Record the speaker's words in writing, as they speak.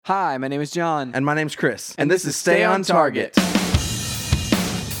Hi, my name is John. And my name's Chris. And this is Stay on Target.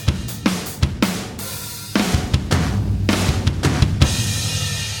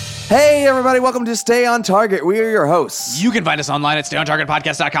 Hey, everybody, welcome to Stay on Target. We are your hosts. You can find us online at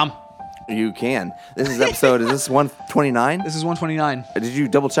stayontargetpodcast.com. You can. This is episode, is this 129? This is 129. Did you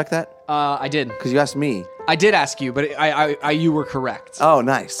double check that? I did. Because you asked me. I did ask you, but you were correct. Oh,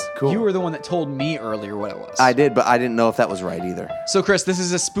 nice. Cool. You were the one that told me earlier what it was. I did, but I didn't know if that was right either. So, Chris, this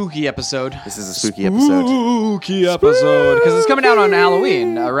is a spooky episode. This is a spooky episode. Spooky episode. Because it's coming out on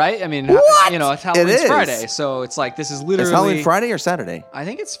Halloween, right? I mean, What? You know, it's Halloween It is. Friday. So it's like, this is literally... Is Halloween Friday or Saturday? I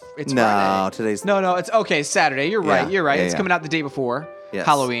think it's No, Friday. today's... No, it's okay. Saturday. You're right. Yeah, You're right. yeah, It's yeah. coming out the day before Yes.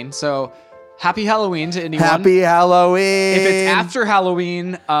 Halloween. So, happy Halloween to anyone. Happy Halloween. If it's after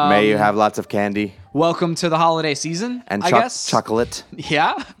Halloween, May you have lots of candy. welcome to the holiday season, And I guess. chocolate.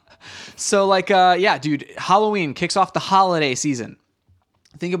 Yeah. So, yeah, dude, Halloween kicks off the holiday season.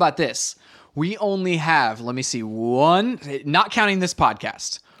 Think about this. We only have, let me see, not counting this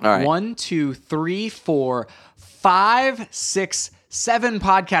podcast. All right. 1, 2, 3, 4, 5, 6, 7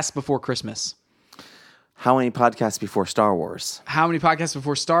 podcasts before Christmas. How many podcasts before Star Wars? How many podcasts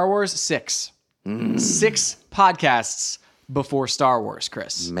before Star Wars? 6. 6 podcasts before Star Wars,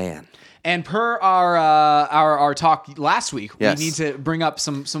 Chris. Man. And per our talk last week, Yes. we need to bring up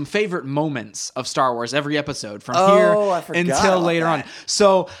some favorite moments of Star Wars every episode from Oh, here I forgot until about later that. on.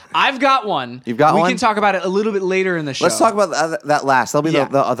 So I've got one. You've got we one? can talk about it a little bit later in the show. Let's talk about that last. That'll be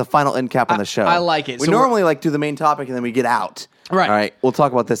Yeah. the final end cap on the show. I like it. We So normally do the main topic and then we get out. Right. All right. We'll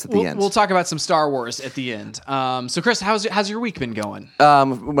talk about this at the end. We'll talk about some Star Wars at the end. So Chris, how's your week been going?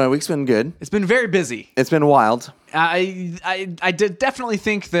 My week's been good. It's been very busy. It's been wild. I did definitely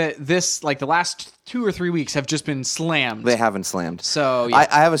think that this, like the last 2 or 3 weeks, have just been slammed. They haven't slammed. So yeah.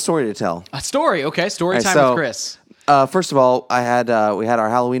 I have a story to tell. A story, okay. Story All right, time so, with Chris. First of all, we had our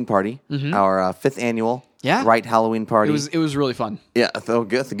Halloween party, our 5th annual Yeah. Right Halloween party. It was really fun. Yeah, so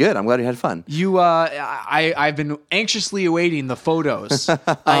good. I'm glad you had fun. I've been anxiously awaiting the photos that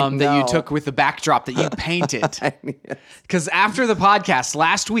you know. took with the backdrop that you painted. Because after the podcast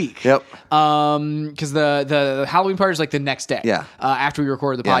last week, Yep. Because the Halloween party is like the next day, Yeah. After we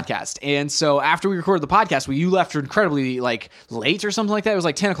recorded the Yeah. podcast, and so after we recorded the podcast, you left incredibly late or something like that. It was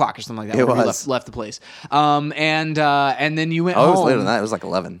like 10 o'clock or something like that. It when we was. left the place, and then you went Oh, home. it was later than that. It was like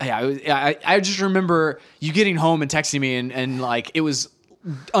 11. Yeah, I just remember you getting home and texting me, and like it was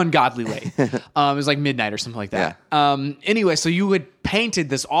ungodly late. It was like midnight or something like that. Anyway, so you had painted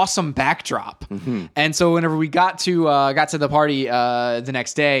this awesome backdrop, and so whenever we got to the party the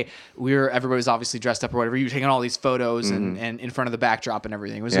next day, everybody was obviously dressed up or whatever. You were taking all these photos and in front of the backdrop and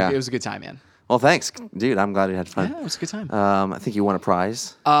everything. It was a good time, man. Well, thanks, dude. I'm glad you had fun. Yeah, it was a good time. I think you won a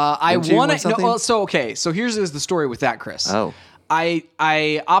prize. I Didn't you won win it. something? So here's the story with that, Chris. Oh.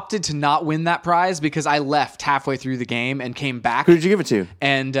 I opted to not win that prize because I left halfway through the game and came back. Who did you give it to?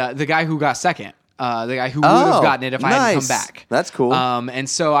 And the guy who got second, the guy who would have gotten it if I hadn't come back. That's cool. And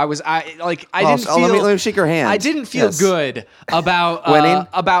so I didn't feel. let me shake your hand. I didn't feel Yes. good about Winning?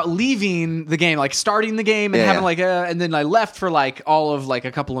 about leaving the game, like starting the game and Yeah, having and then I left for all of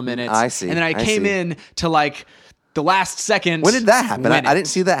a couple of minutes. I see, And then I came see. in to the last second. When did that happen? win I it. didn't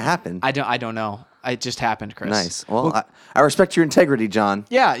see that happen. I don't know. It just happened, Chris. Nice. Well, I respect your integrity, John.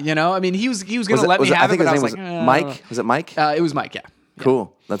 Yeah, I mean, he was going to let me have I it, think but I his was name like, was Mike. Was it Mike? It was Mike, yeah.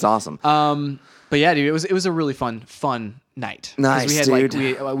 Cool. That's awesome. But yeah, dude, it was a really fun night. 'Cause Nice, we had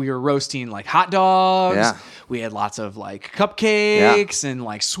dude. we were roasting hot dogs. Yeah. We had lots of cupcakes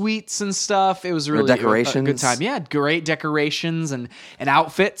and sweets and stuff. It was really a good decorations. time. Yeah, great decorations and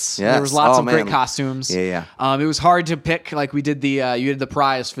outfits. Yes. There was lots Oh, of great man. costumes. Yeah. It was hard to pick. We did you did the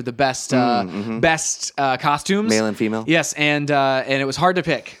prize for the best costumes, Male and female? Yes, and it was hard to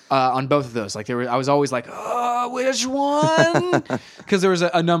pick on both of those. I was always like, oh, which one? Because there was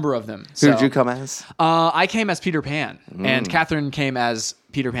a number of them. Who did you come as? I came as Peter Pan, and Catherine came as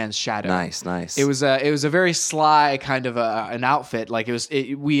Peter Pan's shadow. Nice. It was a very sly kind of an outfit. There's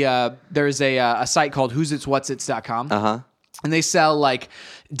a site called who'sitswhatsits.com. Uh-huh. And they sell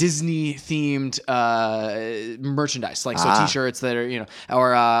Disney themed merchandise, T-shirts that are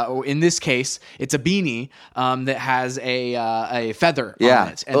or in this case it's a beanie that has a feather on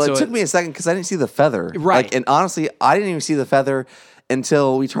it. And Well, so it took me a second because I didn't see the feather. Right. And honestly, I didn't even see the feather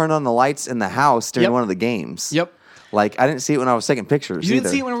until we turned on the lights in the house during Yep. one of the games. Yep. Like, I didn't see it when I was taking pictures. You didn't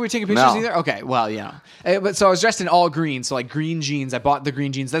either. see it when we were taking pictures No. either? Okay, well, but so I was dressed in all green, so like green jeans. I bought the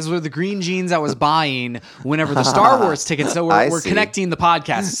green jeans. Those were the green jeans I was buying whenever the Star Wars tickets. So I we're see. connecting the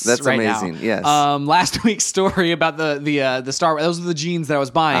podcasts That's right amazing, now. yes. Last week's story about the Star Wars. Those are the jeans that I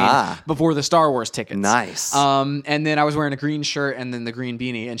was buying before the Star Wars tickets. Nice. And then I was wearing a green shirt and then the green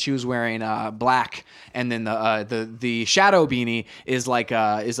beanie, and she was wearing black. And then the shadow beanie is like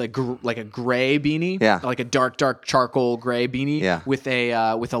a gray beanie, Yeah. like a dark charcoal gray beanie, Yeah. with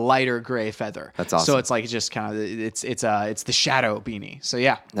a lighter gray feather. That's awesome. So it's like just kind of it's the shadow beanie. So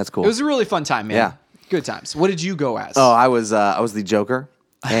yeah, That's cool. It was a really fun time, man. Yeah. Good times. What did you go as? Oh, I was the Joker,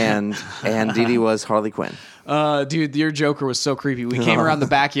 and Dee Dee was Harley Quinn. Dude, your Joker was so creepy. We came around the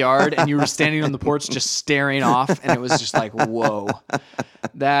backyard and you were standing on the porch just staring off, and it was just like, whoa,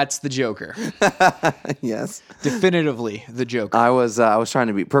 that's the Joker. Yes, Definitively the Joker. I was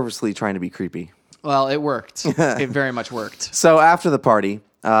purposely trying to be creepy. Well, it worked. It very much worked. So after the party,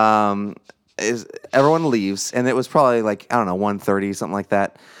 everyone leaves, and it was probably like, I don't know, 1:30, something like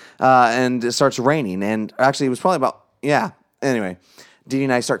that, and it starts raining. And actually, it was probably anyway, Dee Dee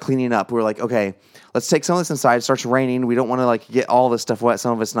and I start cleaning up. We were like, okay, let's take some of this inside. It starts raining. We don't want to like get all this stuff wet.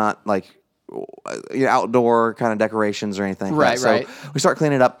 Some of it's not like outdoor kind of decorations or anything. Right. So we start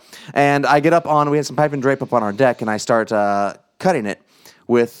cleaning it up, and I get we had some pipe and drape up on our deck, and I start cutting it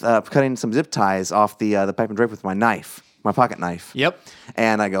with cutting some zip ties off the pipe and drape with my pocket knife. Yep.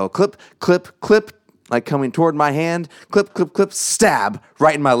 And I go clip, clip, clip, like coming toward my hand, clip, clip, clip, stab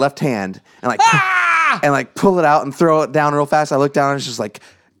right in my left hand, and like and like pull it out and throw it down real fast. I look down and it's just like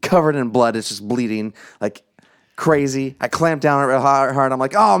covered in blood. It's just bleeding like crazy. I clamp down real hard. I'm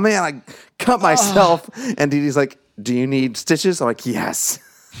like, oh man, I cut myself. And Dee Dee's like, do you need stitches? I'm like, yes.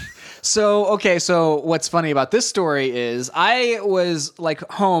 So what's funny about this story is I was like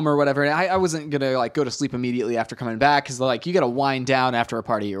home or whatever, and I wasn't gonna like go to sleep immediately after coming back, because like you gotta wind down after a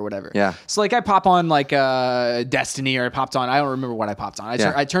party or whatever. Yeah. So like I pop on like Destiny, or I popped on, I don't remember what I popped on.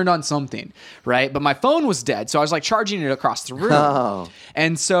 I turned on something, right? But my phone was dead, so I was like charging it across the room. Oh.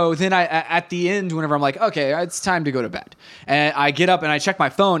 And so then at the end, whenever I'm like, okay, it's time to go to bed, and I get up and I check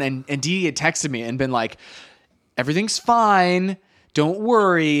my phone, and Dee Dee had texted me and been like, everything's fine, don't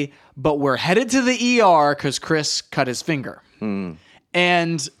worry, but we're headed to the ER because Chris cut his finger.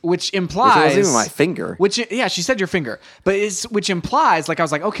 And which implies... Which wasn't even my finger. She said your finger. But which implies, like, I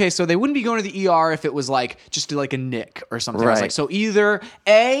was like, okay, so they wouldn't be going to the ER if it was like just like a nick or something. I was Right. like, so either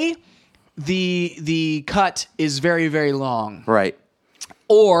A, the cut is very, very long. Right.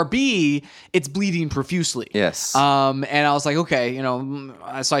 Or B, it's bleeding profusely. Yes. And I was like, okay, so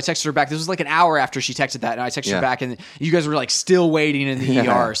I texted her back. This was like an hour after she texted that, and I texted her back, and you guys were like still waiting in the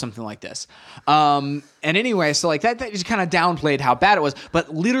ER or something like this. And anyway, so like that just kind of downplayed how bad it was.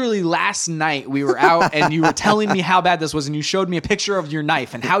 But literally last night we were out, and you were telling me how bad this was, and you showed me a picture of your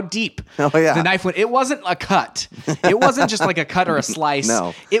knife and how deep the knife went. It wasn't a cut. It wasn't just like a cut or a slice.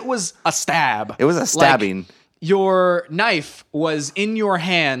 No. It was a stab. It was a stabbing. Like, your knife was in your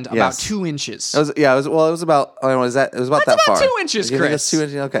hand about 2 inches. It was about, I don't know, it was about That's that about far. 2 inches, You think Chris. it's 2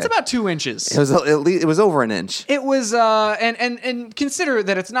 inches? Okay. It's about 2 inches. It was over an inch. It was, and consider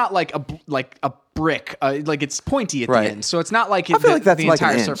that it's not like a brick, like it's pointy at Right. the end, so it's not like I feel like that's the like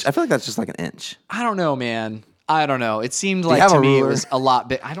entire an inch. surface. I feel like that's just like an inch. I don't know, man. I don't know. It seemed you like have to a me it ruler? was a lot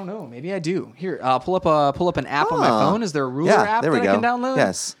big. I don't know. Maybe I do. Here, pull up an app on my phone. Is there a ruler Yeah, app there that we I can go. download?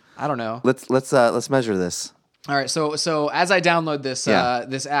 Yes. I don't know. Let's measure this. All right, so as I download this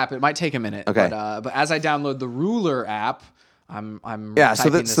this app, it might take a minute. Okay. But as I download the ruler app, I'm Yeah, so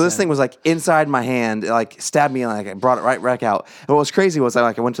typing this thing was like inside my hand, it like stabbed me, and like I brought it right back out. And what was crazy was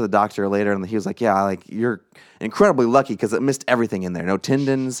I went to the doctor later, and he was like, "Yeah, like you're incredibly lucky because it missed everything in there. No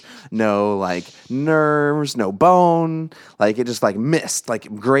tendons, no like nerves, no bone. Like it just like missed, like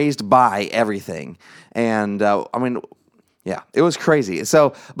grazed by everything." And I mean. Yeah, it was crazy.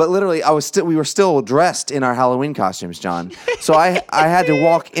 So, but literally, we were still dressed in our Halloween costumes, John. So I had to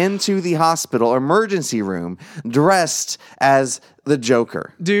walk into the hospital emergency room dressed as the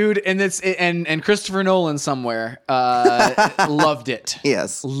Joker. Dude, and Christopher Nolan somewhere loved it.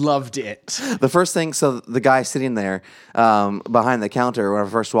 Yes. Loved it. The first thing, so the guy sitting there behind the counter when I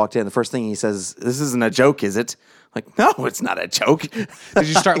first walked in, the first thing he says, "This isn't a joke, is it?" Like, no, it's not a joke. Did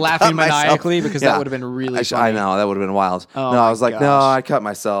you start laughing maniacally? Because that would have been really funny. I know, that would have been wild. Oh, no, I was like, gosh. no, I cut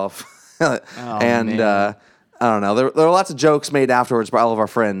myself. And I don't know. There were lots of jokes made afterwards by all of our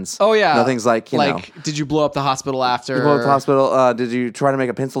friends. Oh, yeah. Things like, did you blow up the hospital after? you go to the hospital. Did you try to make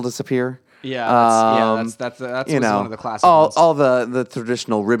a pencil disappear? Yeah, that's one of the classic ones. all the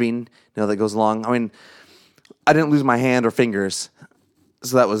traditional ribbing, that goes along. I mean, I didn't lose my hand or fingers,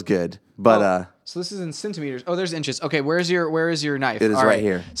 so that was good. But So this is in centimeters. Oh, there's inches. Okay, where is your knife? It is All right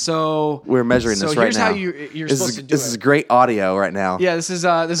here. So We're measuring this right here's now. how you're supposed to do This it. is great audio right now. Yeah, this is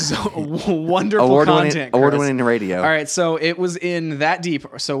wonderful Award-winning- content. Chris. award-winning radio. All right, so it was in that deep.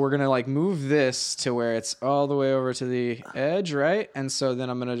 So we're gonna like move this to where it's all the way over to the edge, right? And so then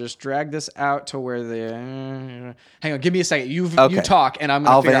I'm gonna just drag this out to where the. Hang on, give me a second. You talk, and I'm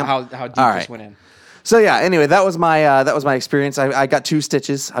gonna I'll figure vamp. out how deep All this right. went in. So yeah, anyway, that was my experience. I got 2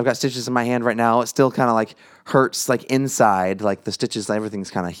 stitches. I've got stitches in my hand right now. It still kind of like hurts like inside, like the stitches, everything's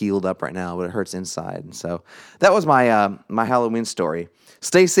kind of healed up right now, but it hurts inside. And so that was my my Halloween story.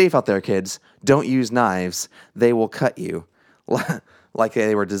 Stay safe out there, kids. Don't use knives. They will cut you like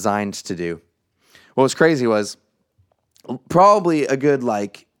they were designed to do. What was crazy was probably a good,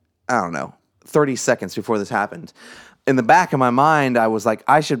 like, I don't know, 30 seconds before this happened. In the back of my mind, I was like,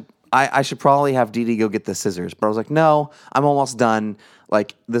 I should probably have Dee Dee go get the scissors. But I was like, no, I'm almost done.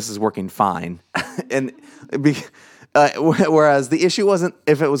 Like, this is working fine. Whereas the issue wasn't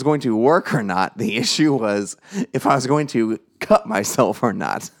if it was going to work or not. The issue was if I was going to cut myself or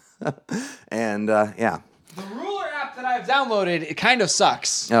not. And, yeah. The ruler app that I've downloaded, it kind of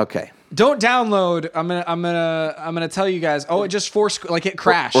sucks. Okay. Don't download. I'm gonna tell you guys. Oh, it just it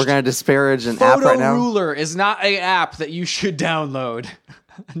crashed. We're going to disparage an Photo app right now. Ruler is not an app that you should download.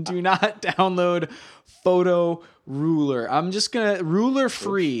 Do not download Photo Ruler. I'm just gonna ruler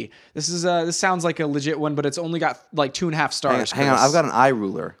free. This sounds like a legit one, but it's only got like 2.5 stars. Hang on, I've got an eye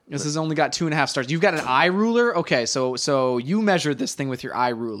ruler. This has only got 2.5 stars. You've got an eye ruler? Okay, so you measured this thing with your eye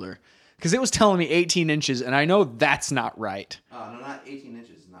ruler. Because it was telling me 18 inches, and I know that's not right. No, not 18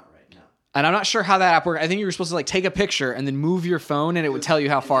 inches. Not right, no. And I'm not sure how that app works. I think you were supposed to like take a picture and then move your phone, and it would tell you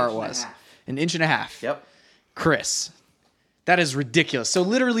how far it was. An inch and a half. Yep. Chris, that is ridiculous. So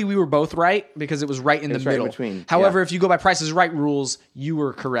literally we were both right because it was right in the was right in middle. between, However, yeah. if you go by Price is Right rules, you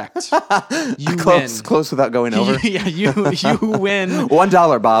were correct. You win. Close without going over. Yeah, you win.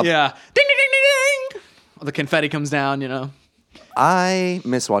 $1, Bob. Yeah. Ding, ding, ding, ding, ding. The confetti comes down, you know. I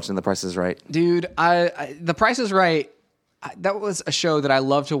miss watching The Price is Right. Dude, The Price is Right, that was a show that I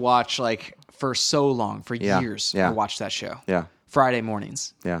love to watch like for so long, for years. yeah. I watched that show. Yeah. Friday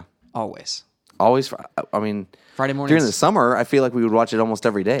mornings. Yeah. Always. Always. I mean, Friday mornings. during the summer, I feel like we would watch it almost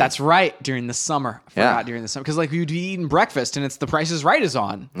every day. That's right. During the summer. I forgot Yeah. during the summer. Because like you'd be eating breakfast and it's The Price is Right is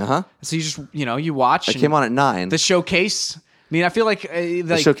on. Uh-huh. So you just, you watch. It came on at 9. The showcase. I mean, I feel like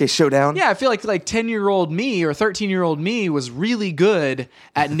the Showcase Showdown. Yeah, I feel like 10-year-old me or 13-year-old me was really good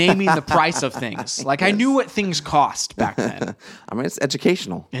at naming the price of things. Like I knew what things cost back then. I mean, it's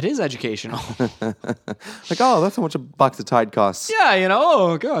educational. It is educational. Like, oh, that's how much a box of Tide costs. Yeah,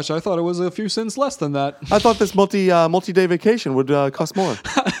 oh gosh, I thought it was a few cents less than that. I thought this multi-day vacation would cost more.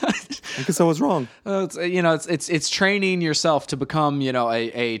 I guess I was wrong. It's training yourself to become,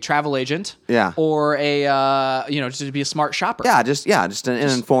 a travel agent. Yeah. Or to be a smart shopper. Yeah, just an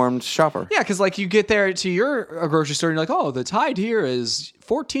informed shopper. Yeah, because like you get there to your grocery store and you're like, oh, the Tide here is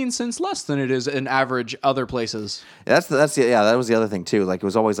 14 cents less than it is in average other places. That was the other thing too. Like it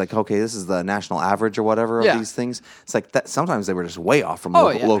was always like, okay, this is the national average or whatever of these things. It's like that. Sometimes they were just way off from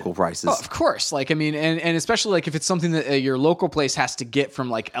local prices. Oh, of course. Like I mean, and especially like if it's something that your local place has to get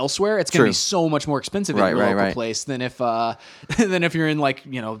from like elsewhere, it's going to be so much more expensive in your local place than if you're in like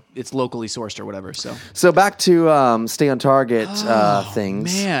it's locally sourced or whatever. So back to stay on target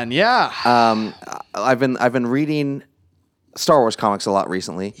things. Man, yeah. I've been reading Star Wars comics a lot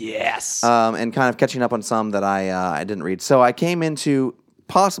recently. Yes. And kind of catching up on some that I didn't read. So I came into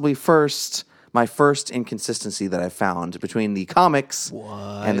possibly my first inconsistency that I found between the comics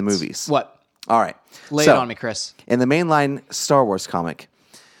and the movies. What? All right. Lay it on me, Chris. In the mainline Star Wars comic,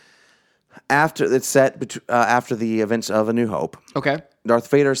 it's set after the events of A New Hope. Okay. Darth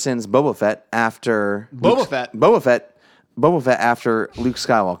Vader sends Boba Fett after Boba Fett after Luke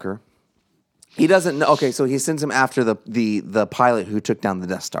Skywalker. He doesn't know. Okay, so he sends him after the pilot who took down the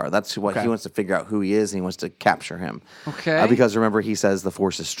Death Star. That's what he wants to figure out who he is, and he wants to capture him. Okay. Because remember, he says the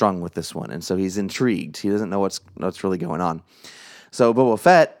Force is strong with this one, and so he's intrigued. He doesn't know what's really going on. So Boba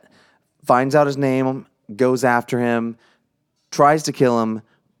Fett finds out his name, goes after him, tries to kill him.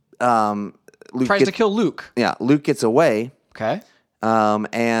 Tries to kill Luke. Yeah, Luke gets away. Okay.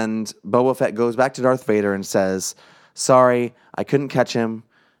 And Boba Fett goes back to Darth Vader and says, "Sorry, I couldn't catch him."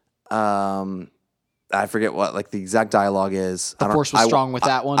 I forget what the exact dialogue is. The Force was strong with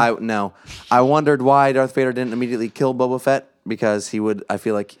that one. No, I wondered why Darth Vader didn't immediately kill Boba Fett because he would. I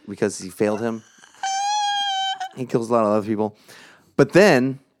feel like because he failed him. He kills a lot of other people, but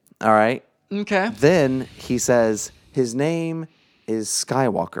then, all right. Okay. Then he says his name is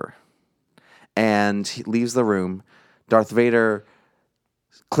Skywalker, and he leaves the room. Darth Vader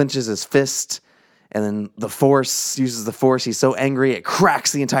clenches his fist. and then the Force uses the Force. He's so angry it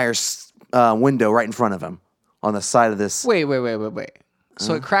cracks the entire window right in front of him on the side of this. Wait.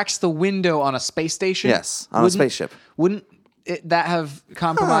 So it cracks the window on a space station? Yes, on a spaceship. Wouldn't that have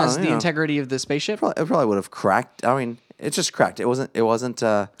compromised the integrity of the spaceship? It probably would have cracked. I mean, it just cracked. It wasn't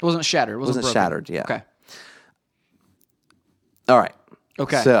shattered. It wasn't broken. shattered. Yeah. Okay. All right.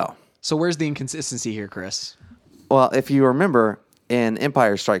 Okay. So where's the inconsistency here, Chris? Well, if you remember in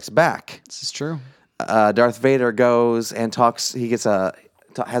Empire Strikes Back, This is true. Darth Vader goes and talks. He has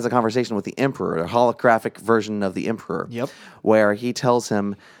a conversation with the Emperor, a holographic version of the Emperor. Yep. Where he tells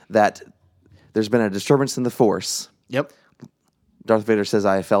him that there's been a disturbance in the Force. Yep. Darth Vader says,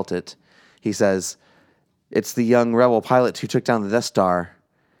 "I felt it." He says, "It's the young rebel pilot who took down the Death Star.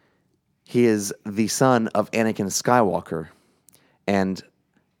 He is the son of Anakin Skywalker." And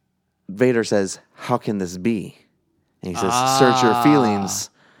Vader says, "How can this be?" And he says, "Search your feelings.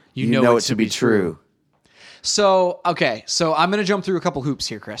 You know it to be true." So I'm going to jump through a couple hoops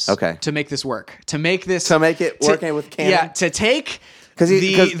here, Chris. Okay. To make this work. To make it work with canon. Yeah, to take because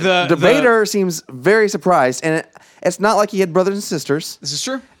the Vader seems very surprised, and it's not like he had brothers and sisters. This is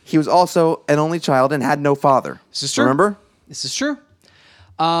true. He was also an only child and had no father. This is true. Remember? This is true.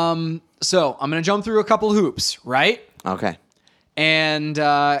 So I'm going to jump through a couple hoops, right? Okay. And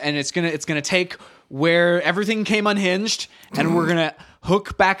it's gonna take where everything came unhinged, and we're gonna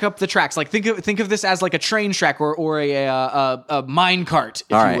hook back up the tracks. Like think of this as like a train track or a mine cart,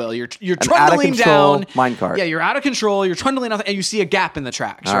 if you will. You're trundling down mine cart. Yeah, you're out of control. You're trundling out, and you see a gap in the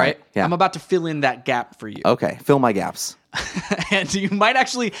tracks. All right. Yeah. I'm about to fill in that gap for you. Okay, fill my gaps. And you might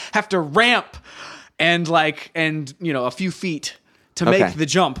actually have to ramp and a few feet to make the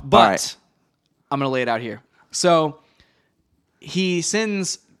jump, but I'm gonna lay it out here. So he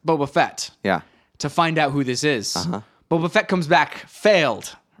sends Boba Fett to find out who this is. Boba Fett comes back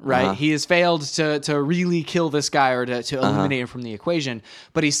failed, right? He has failed to really kill this guy or to eliminate him from the equation.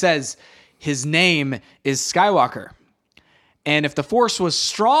 But he says his name is Skywalker. And if the Force was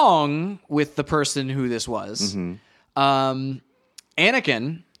strong with the person who this was,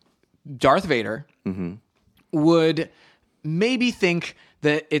 Anakin, Darth Vader, would maybe think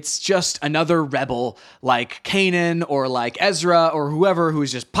that it's just another rebel like Kanan or like Ezra or whoever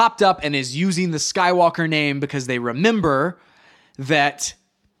who's just popped up and is using the Skywalker name because they remember that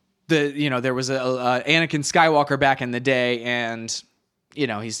there was a Anakin Skywalker back in the day, and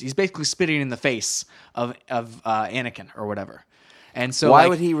he's basically spitting in the face of Anakin or whatever. And so why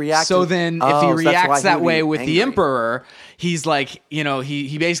would he react? So then if he reacts that way with the Emperor, he's like,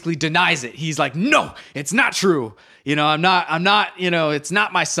 he basically denies it. He's like, no, it's not true. I'm not, it's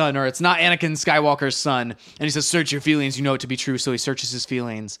not my son, or it's not Anakin Skywalker's son. And he says, search your feelings, you know it to be true. So he searches his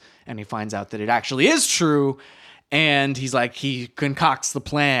feelings and he finds out that it actually is true. And he's like, he concocts the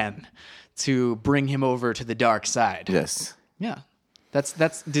plan to bring him over to the dark side. Yes. Yeah.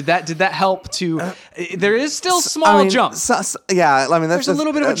 Did that help to? There is still small jump. Yeah, I mean there's a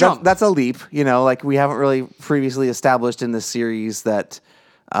little bit of a jump. That's a leap. Like we haven't really previously established in this series that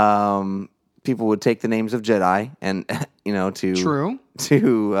people would take the names of Jedi and to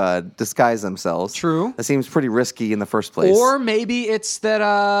disguise themselves. True. That seems pretty risky in the first place. Or maybe it's that.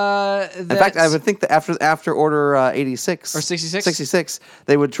 In fact, I would think that after Order 86 or 66,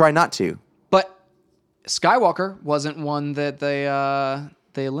 they would try not to. But Skywalker wasn't one that they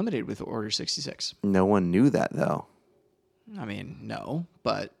eliminated with Order 66. No one knew that, though. I mean, no,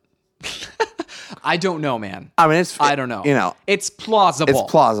 but I don't know, man. I mean, I don't know. It's plausible. It's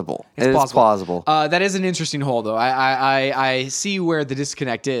plausible. It is plausible. That is an interesting hole, though. I see where the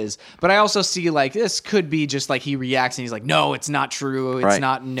disconnect is, but I also see like this could be just like he reacts and he's like, no, it's not true. It's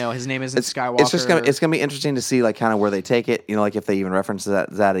not. No, his name isn't Skywalker. It's gonna be interesting to see like kind of where they take it. Like if they even reference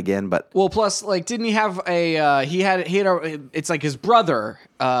that again. But plus, like, didn't he have a? He had it's like his brother,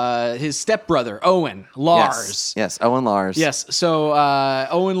 his stepbrother, Owen Lars. Yes, Owen Lars. Yes. So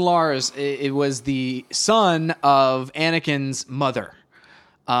Owen Lars, it was the son of Anakin's mother.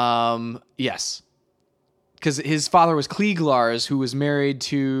 Yes. Because his father was Klieg Lars, who was married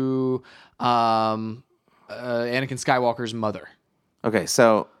to Anakin Skywalker's mother. Okay,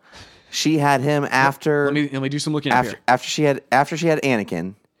 so she had him after. Let me do some looking up here. After she had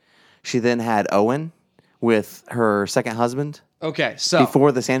Anakin, she then had Owen with her second husband. Okay, so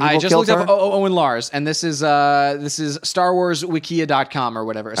before the Sand People I just looked up Owen Lars, and this is Star Wars Wikia.com or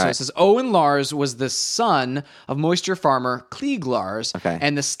whatever. So it says Owen Lars was the son of moisture farmer Klieg Lars,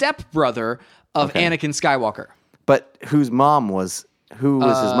 and the stepbrother of Anakin Skywalker. But whose mom was? Who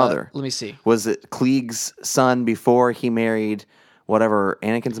was his mother? Let me see. Was it Klieg's son before he married? whatever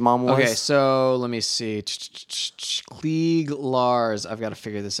Anakin's mom was. Okay, so let me see. Klieg Lars. I've got to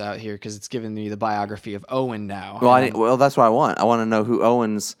figure this out here because it's giving me the biography of Owen now. Well, that's what I want. I want to know who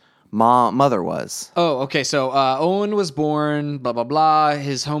Owen's mother was. Oh, okay. So Owen was born, blah, blah, blah.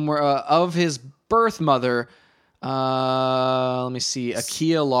 His of his birth mother, let me see,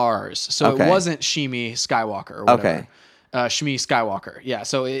 Akia Lars. So it wasn't Shmi Skywalker or whatever. Okay. Shmi Skywalker. Yeah,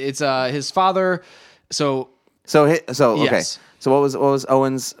 so it's his father. So okay. Yes. So what was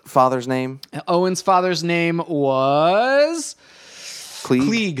Owen's father's name? Owen's father's name was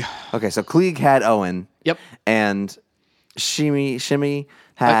Klieg. Okay, so Klieg had Owen. Yep. And Shmi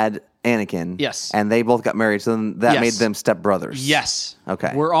had Anakin. Yes. And they both got married, so then that made them stepbrothers. Yes.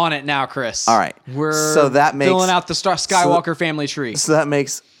 Okay. We're on it now, Chris. All right. We're filling out the Skywalker family tree. So that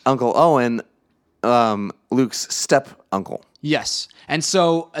makes Uncle Owen Luke's step uncle. Yes. And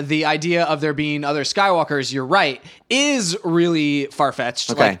so the idea of there being other Skywalkers, you're right, is really far-fetched.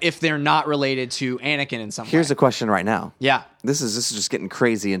 Okay. Like if they're not related to Anakin in some way. Here's a question right now. Yeah. This is just getting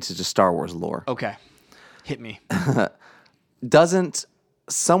crazy into just Star Wars lore. Okay. Hit me. Doesn't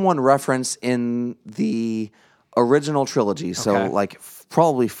someone reference in the original trilogy, so Okay. like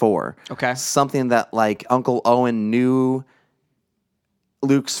probably 4, Okay. something that like Uncle Owen knew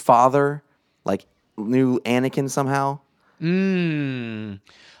Luke's father, like knew Anakin somehow?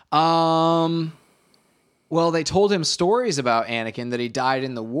 Well, they told him stories about Anakin that he died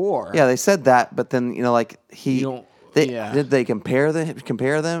in the war. Yeah, they said that, but then like don't- yeah. did they compare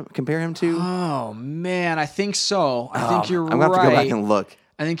him to? Oh man, I think so. I think you're right. I'm gonna have to go back and look.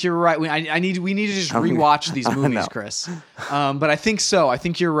 I think you're right. We need to just rewatch these movies, know. Chris. But I think so. I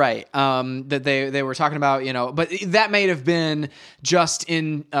think you're right. That they were talking about, but that may have been just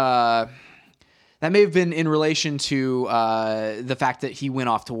in that may have been in relation to the fact that he went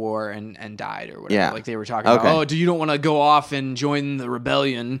off to war and died or whatever. Yeah. Like they were talking about, you don't want to go off and join the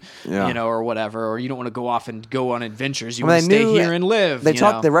rebellion, or whatever, or you don't want to go off and go on adventures. You want to stay here and live.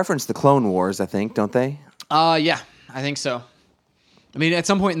 They referenced the Clone Wars, I think, don't they? Yeah, I think so. I mean, at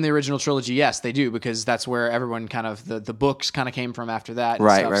some point in the original trilogy, yes, they do, because that's where everyone kind of, the books kind of came from after that. And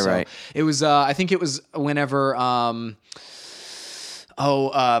Right, stuff. right, So right. It was, I think it was whenever,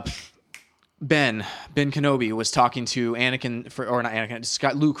 Ben Kenobi was talking to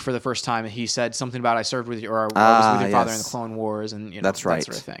Luke for the first time, and he said something about I served with you, or I was with your father in the Clone Wars, and That's right.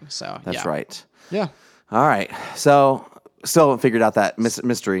 that sort of thing. So That's yeah. right. Yeah. All right. So still haven't figured out that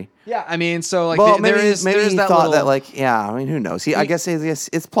mystery. Yeah, I mean, so like Well, there maybe is he that thought little, that like, yeah, I mean, who knows? I guess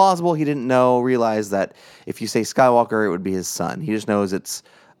it's plausible he didn't realize that if you say Skywalker, it would be his son. He just knows it's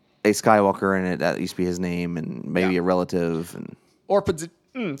a Skywalker and that used to be his name and maybe a relative. And or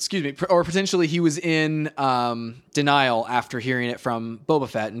potentially he was in denial after hearing it from Boba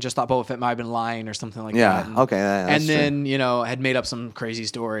Fett and just thought Boba Fett might have been lying or something like that. And, okay. That's and then, had made up some crazy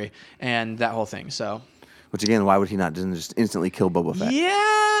story and that whole thing. So, which again, why would he not just instantly kill Boba Fett?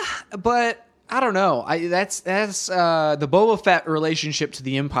 yeah, but I don't know. That's the Boba Fett relationship to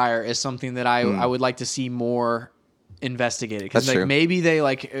the Empire is something that I would like to see more investigated, because That's true. maybe they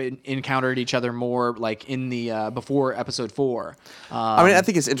encountered each other more like in the before episode 4. I mean, I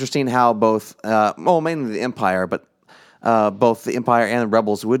think it's interesting how both, mainly the Empire, but both the Empire and the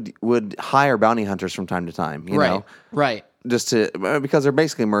Rebels would hire bounty hunters from time to time. You know, right. just because they're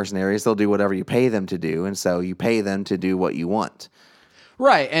basically mercenaries. They'll do whatever you pay them to do, and so you pay them to do what you want.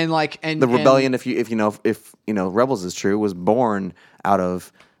 Right, and the rebellion, if Rebels is true, was born out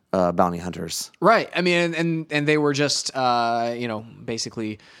of bounty hunters. Right. I mean, and they were just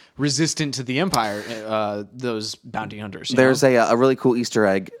basically resistant to the Empire. Those bounty hunters. There's a really cool Easter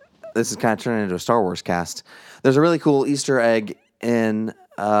egg. This is kind of turning into a Star Wars cast. There's a really cool Easter egg in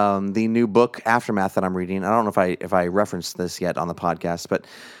the new book Aftermath that I'm reading. I don't know if I referenced this yet on the podcast, but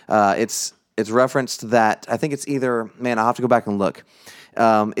it's referenced that I think it's either. Man, I'll have to go back and look.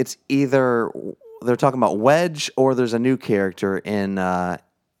 It's either they're talking about Wedge or there's a new character in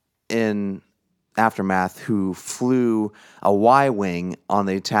Aftermath who flew a Y-wing on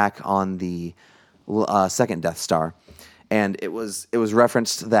the attack on the second Death Star, and it was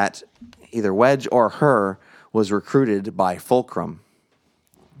referenced that either Wedge or her was recruited by Fulcrum.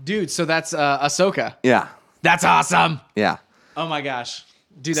 Dude, so that's Ahsoka. Yeah, That's awesome. yeah. Oh my gosh,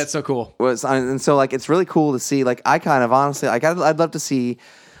 dude, that's so cool. And so it's really cool to see. Like, I kind of honestly, I'd love to see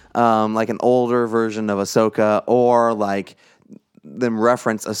an older version of Ahsoka, or like them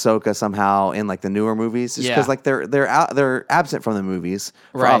reference Ahsoka somehow in like the newer movies, just because like they're absent from the movies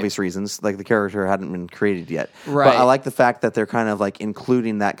for obvious reasons. Like the character hadn't been created yet. Right. But I like the fact that they're kind of like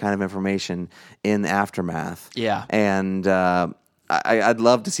including that kind of information in Aftermath. Yeah. And I'd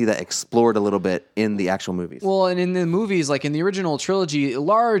love to see that explored a little bit in the actual movies. Well, and in the movies, like in the original trilogy,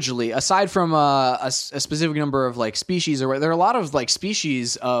 largely, aside from a specific number of like species, or there are a lot of like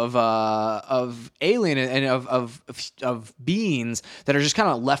species of alien and of beings that are just kind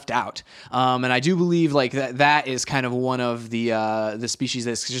of left out. And I do believe like that is kind of one of the species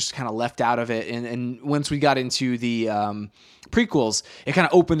that's just kind of left out of it. And once we got into the prequels, it kind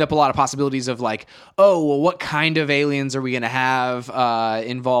of opened up a lot of possibilities of like, oh, well, what kind of aliens are we going to have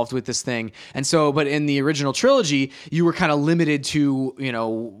involved with this thing? And so, but in the original trilogy, you were kind of limited to, you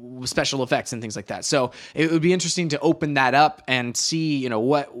know, special effects and things like that. So it would be interesting to open that up and see, you know,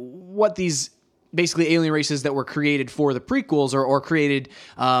 what these basically alien races that were created for the prequels or created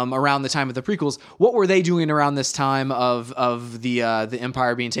around the time of the prequels, what were they doing around this time of the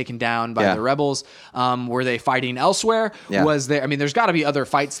Empire being taken down by the rebels? Were they fighting elsewhere? Yeah. Was there? I mean, there's got to be other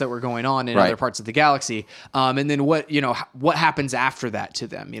fights that were going on in other parts of the galaxy. And then what happens after that to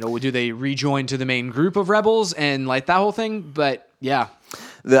them? You know, do they rejoin to the main group of rebels and like that whole thing? But yeah,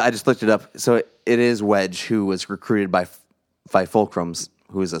 I just looked it up. So it is Wedge who was recruited by Fulcrum's,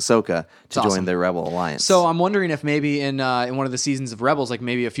 who is Ahsoka, to join the Rebel Alliance. So I'm wondering if maybe in one of the seasons of Rebels, like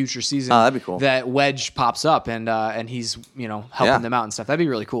maybe a future season, that'd be cool. that Wedge pops up and he's helping them out and stuff. That'd be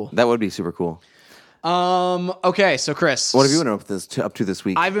really cool. That would be super cool. Okay, so Chris, what have you been up to this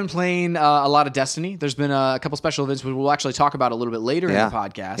week? I've been playing a lot of Destiny. There's been a couple special events which we'll actually talk about a little bit later in the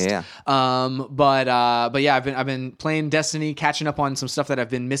podcast. Yeah. But yeah, I've been playing Destiny, catching up on some stuff that I've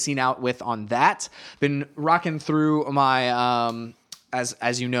been missing out with on that. Been rocking through my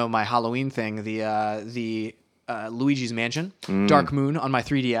as you know, my Halloween thing, the Luigi's Mansion, Dark Moon on my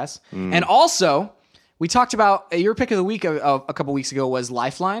 3DS, and also we talked about your pick of the week a couple weeks ago was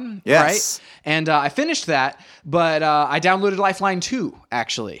Lifeline, right? And I finished that, but I downloaded Lifeline 2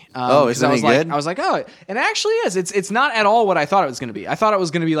 actually. Is it any good? I was like, oh, and it actually is. It's not at all what I thought it was going to be. I thought it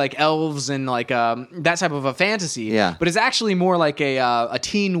was going to be like elves and like that type of a fantasy. Yeah. But it's actually more like a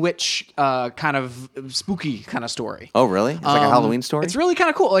teen witch kind of spooky kind of story. Oh, really? It's like a Halloween story? It's really kind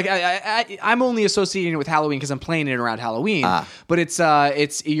of cool. Like I'm only associating it with Halloween because I'm playing it around Halloween. But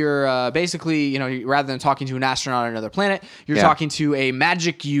it's you're basically, rather than talking to an astronaut on another planet, you're talking to a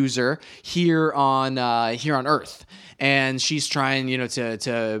magic user here on Earth, and she's trying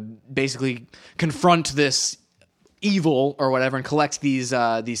to basically confront this evil or whatever and collect these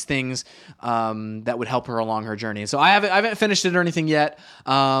things that would help her along her journey. So I haven't finished it or anything yet,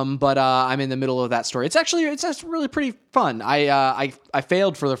 but I'm in the middle of that story. It's really pretty fun. I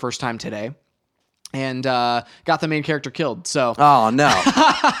failed for the first time today and got the main character killed. So oh no,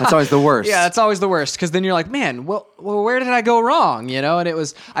 that's always the worst. Yeah, that's always the worst, because then you're like, man, well, where did I go wrong? And there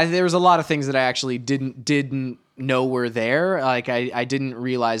was a lot of things that I actually didn't know were there. Like I didn't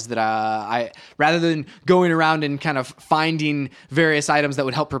realize that I rather than going around and kind of finding various items that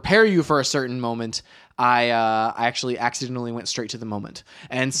would help prepare you for a certain moment, I actually accidentally went straight to the moment,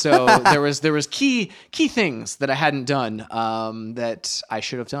 and so there was key things that I hadn't done that I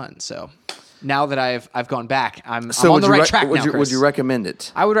should have done. So now that I've gone back, I'm on the right track now, Chris. Would you recommend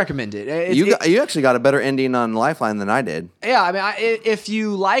it? I would recommend it. You actually got a better ending on Lifeline than I did. Yeah, I mean, if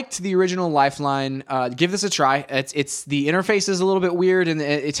you liked the original Lifeline, give this a try. It's the interface is a little bit weird, and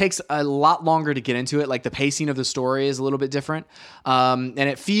it takes a lot longer to get into it. Like the pacing of the story is a little bit different, and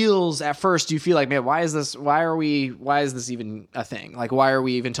it feels at first you feel like, man, why is this even a thing? Like, why are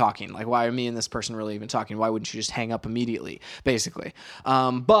we even talking? Like, why are me and this person really even talking? Why wouldn't you just hang up immediately? Basically,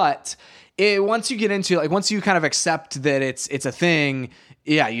 but once you get into, like, once you kind of accept that it's a thing,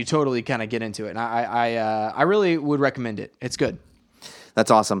 yeah, you totally kind of get into it. And I really would recommend it. It's good. That's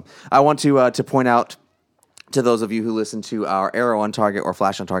awesome. I want to point out to those of you who listen to our Arrow on Target or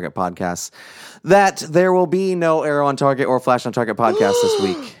Flash on Target podcasts that there will be no Arrow on Target or Flash on Target podcast this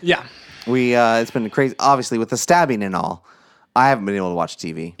week. Yeah. It's been crazy, obviously, with the stabbing and all. I haven't been able to watch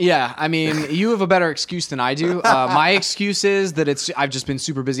TV. Yeah, I mean, you have a better excuse than I do. My excuse is that I've just been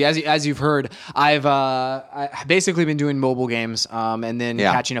super busy. As you've heard, I've basically been doing mobile games and then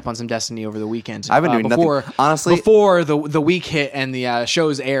catching up on some Destiny over the weekend. I've been doing nothing. Honestly, before the week hit and the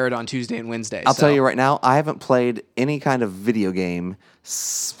shows aired on Tuesday and Wednesday. I'll tell you right now, I haven't played any kind of video game.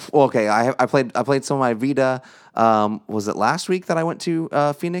 Well, okay, I played some of my Vita. Was it last week that I went to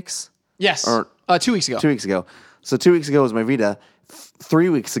Phoenix? Yes, or 2 weeks ago. 2 weeks ago. So 2 weeks ago was my Vita. 3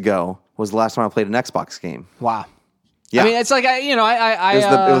 weeks ago was the last time I played an Xbox game. Wow. Yeah. I mean, it's like It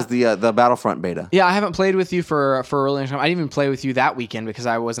was the Battlefront beta. Yeah, I haven't played with you for a really long time. I didn't even play with you that weekend because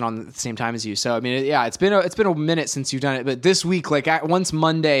I wasn't on the same time as you. So I mean, it's been a minute since you've done it. But this week, like once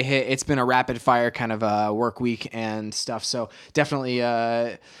Monday hit, it's been a rapid fire kind of work week and stuff. So definitely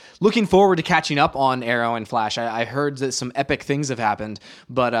looking forward to catching up on Arrow and Flash. I heard that some epic things have happened,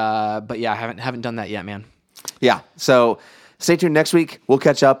 but yeah, I haven't done that yet, man. Yeah. So stay tuned next week. We'll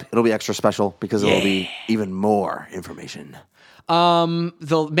catch up. It'll be extra special because it'll be even more information.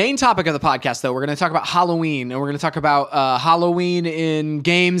 The main topic of the podcast, though, we're going to talk about Halloween, and we're going to talk about Halloween in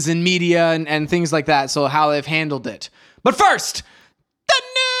games and media and things like that, so how they've handled it. But first, the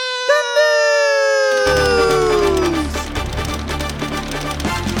news!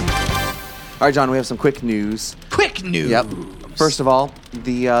 All right, John, we have some quick news. Quick news! Yep. First of all,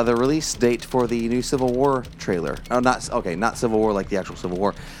 the release date for the new Civil War trailer. Oh, not Civil War like the actual Civil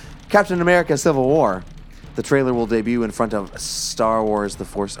War. Captain America: Civil War. The trailer will debut in front of Star Wars: The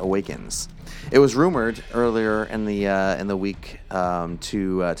Force Awakens. It was rumored earlier in the week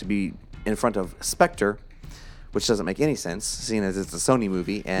to be in front of Spectre, which doesn't make any sense, seeing as it's a Sony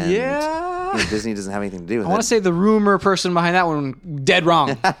movie and Disney doesn't have anything to do with it. I want to say the rumor person behind that one dead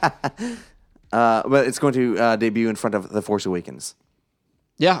wrong. But it's going to debut in front of The Force Awakens.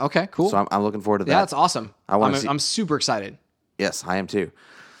 Yeah. Okay. Cool. So I'm looking forward to that. Yeah, that's awesome. I'm super excited. Yes, I am too.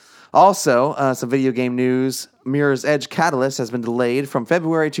 Also, some video game news. Mirror's Edge Catalyst has been delayed from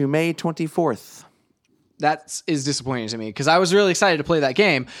February to May 24th. That is disappointing to me because I was really excited to play that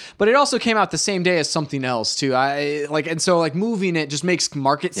game, but it also came out the same day as something else too. So moving it just makes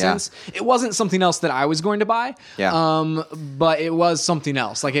market sense. It wasn't something else that I was going to buy. Yeah. But it was something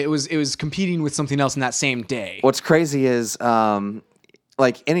else. Like it was competing with something else in that same day. What's crazy is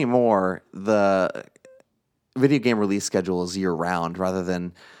anymore the video game release schedule is year round rather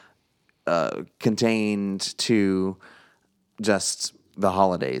than contained to just the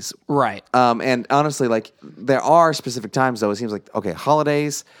holidays. Right. And honestly, there are specific times though. It seems like, okay,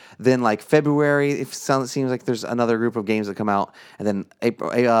 holidays, then February, it seems like there's another group of games that come out, and then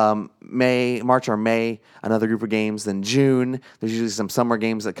March or May, another group of games, then June, there's usually some summer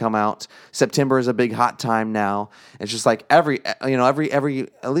games that come out. September is a big hot time now. It's just like every at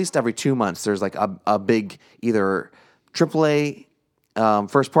least every 2 months, there's a big either AAA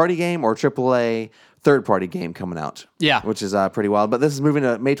first party game or AAA third party game coming out. Yeah. Which is pretty wild. But this is moving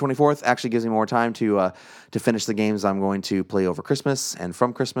to May 24th. Actually gives me more time to finish the games I'm going to play over Christmas and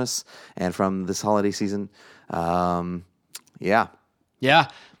from this holiday season. Yeah. Yeah.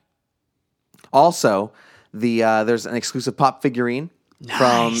 Also, there's an exclusive pop figurine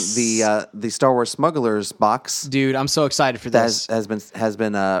from the Star Wars Smugglers box. Dude, I'm so excited for this. That has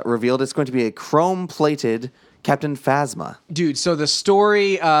been revealed. It's going to be a chrome plated Captain Phasma. Dude, so the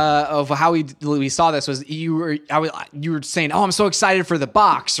story of how we saw this was you were saying, "Oh, I'm so excited for the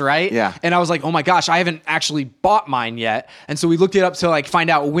box," right? Yeah. And I was like, "Oh my gosh, I haven't actually bought mine yet." And so we looked it up to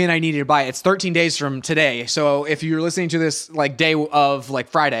find out when I needed to buy it. It's 13 days from today. So if you're listening to this day of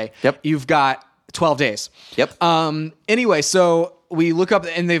Friday, yep, you've got 12 days. Yep. Anyway, so we look up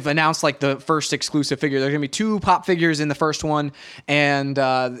and they've announced the first exclusive figure. There's gonna be 2 pop figures in the first one, and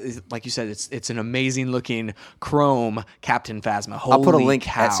like you said, it's an amazing looking chrome Captain Phasma. Holy I'll put a link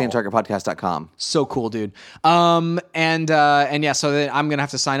cow. at SandTargetPodcast.com. So cool, dude. And yeah, so then I'm gonna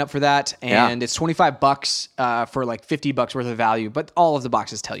have to sign up for that, and it's $25 for $50 worth of value. But all of the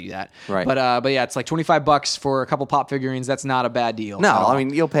boxes tell you that, right? But yeah, it's $25 for a couple pop figurines. That's not a bad deal. No, I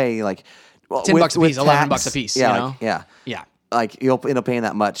mean you'll pay $10 a piece, $11 a piece. Yeah, yeah. You'll end up paying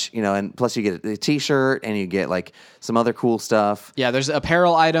that much, and plus you get a T-shirt and you get some other cool stuff. Yeah, there's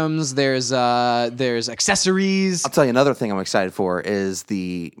apparel items. There's accessories. I'll tell you another thing I'm excited for is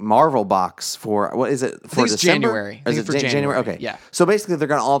the Marvel box for what is it for December? January. Or is it for January? Okay, yeah. So basically they're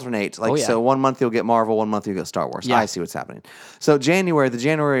going to alternate. So 1 month you'll get Marvel, 1 month you'll get Star Wars. Yeah. I see what's happening. So the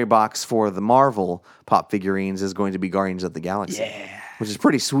January box for the Marvel pop figurines is going to be Guardians of the Galaxy. Yeah. Which is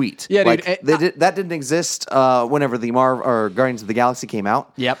pretty sweet. Yeah, dude. That didn't exist whenever the Marvel or Guardians of the Galaxy came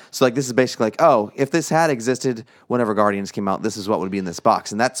out. Yep. So this is basically if this had existed whenever Guardians came out, this is what would be in this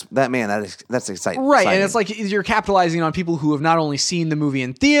box, and that's exciting. Right, and it's you're capitalizing on people who have not only seen the movie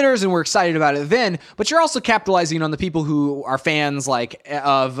in theaters and were excited about it then, but you're also capitalizing on the people who are fans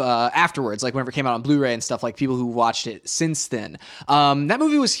of afterwards, whenever it came out on Blu-ray and stuff, people who watched it since then. That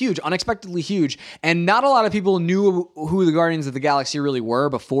movie was huge, unexpectedly huge, and not a lot of people knew who the Guardians of the Galaxy really were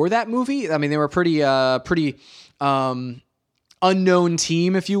before that movie. I mean, they were pretty unknown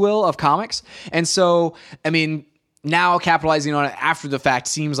team, if you will, of comics. And so, I mean, now capitalizing on it after the fact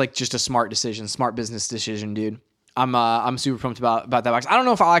seems like just a smart business decision, dude. I'm super pumped about that box. I don't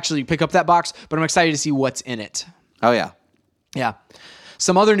know if I'll actually pick up that box, but I'm excited to see what's in it. Oh yeah. Yeah.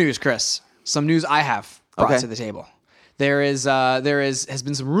 Some other news, Chris. Some news I have brought Okay. to the table. There has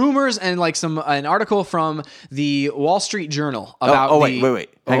been some rumors and like an article from the Wall Street Journal about. Wait.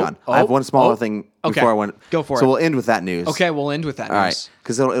 Hang on. I have one smaller thing before I went. Go for it. So we'll end with that news. Okay, we'll end with that news. All right,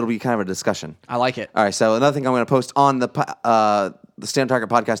 because it'll be kind of a discussion. I like it. All right. So another thing I'm going to post on the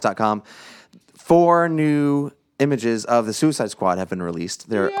StandTargetPodcast.com. 4 new images of the Suicide Squad have been released.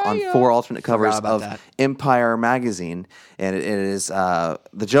 They're on 4 alternate covers about of that. Empire magazine, and it is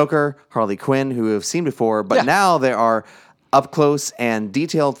the Joker, Harley Quinn, who we've seen before, but now there are up close and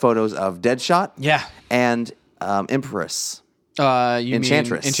detailed photos of Deadshot, and Empress. You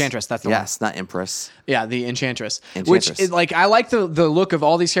Enchantress. mean Enchantress? That's the one. Yes, not Empress. Yeah, the Enchantress. Enchantress. Which is like I like the look of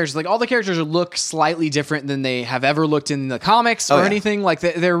all these characters. Like all the characters look slightly different than they have ever looked in the comics or anything. Like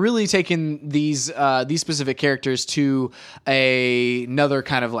they're really taking these specific characters to another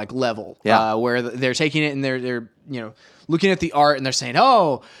kind of like level. Where they're taking it and they're looking at the art and they're saying,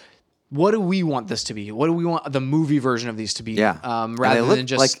 oh, what do we want this to be? What do we want the movie version of these to be? Rather than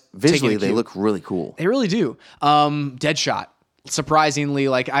just like visually, taking they look really cool. They really do. Deadshot. Surprisingly,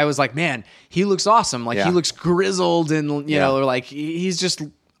 like I was like, man, he looks awesome. Like he looks grizzled and you know, like he's just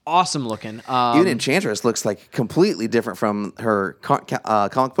awesome looking. Even Enchantress looks like completely different from her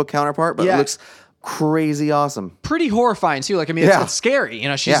comic book counterpart, but it looks crazy awesome. Pretty horrifying too. Like I mean, it's scary. You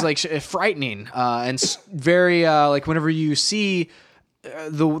know, she's like frightening and very like whenever you see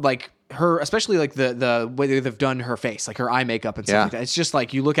her, especially like the way they've done her face, like her eye makeup and stuff like that. It's just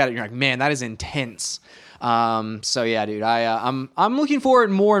like you look at it and you're like, man, that is intense. So yeah, dude, I'm looking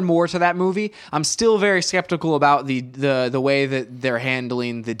forward more and more to that movie. I'm still very skeptical about the way that they're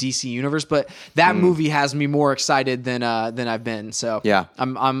handling the DC universe, but that movie has me more excited than I've been. So yeah,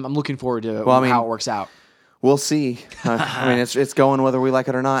 I'm looking forward to how it works out. We'll see. I mean, it's going whether we like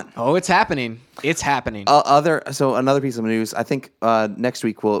it or not. Oh, it's happening. It's happening. So another piece of news. I think next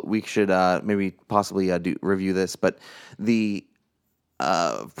week we should maybe possibly review this, but the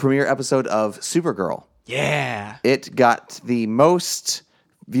premiere episode of Supergirl. Yeah, it got the most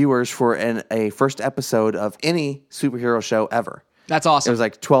viewers for a first episode of any superhero show ever. That's awesome. It was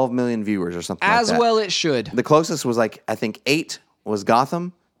like 12 million viewers or something. As like that. well, it should. The closest was like I think 8 was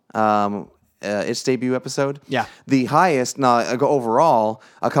Gotham. Its debut episode. Yeah. The highest, now overall,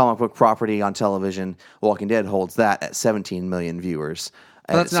 a comic book property on television, Walking Dead holds that at 17 million viewers.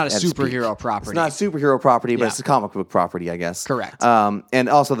 But that's not a superhero property. It's not a superhero property, but it's a comic book property, I guess. Correct. And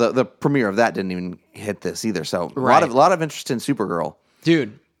also the premiere of that didn't even hit this either. So a lot of interest in Supergirl.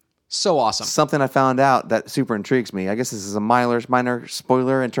 Dude, so awesome. Something I found out that super intrigues me. I guess this is a minor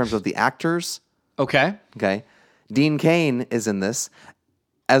spoiler in terms of the actors. Okay. Dean Cain is in this,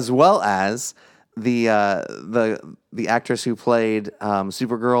 as well as the actress who played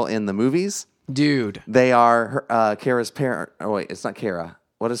Supergirl in the movies. Dude, they are Kara's parent. Oh wait, it's not Kara.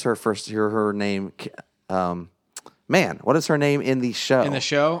 What is her name? What is her name in the show? In the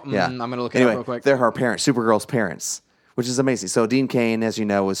show, yeah. I'm gonna look it up real quick. They're her parents, Supergirl's parents, which is amazing. So Dean Cain, as you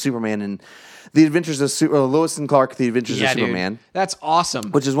know, was Superman in The Adventures of Lois and Clark: The Adventures of Superman. Dude. That's awesome.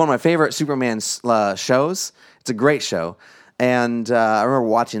 Which is one of my favorite Superman shows. It's a great show. And I remember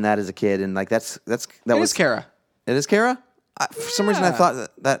watching that as a kid, and like that was Kara. It is Kara. For some reason, I thought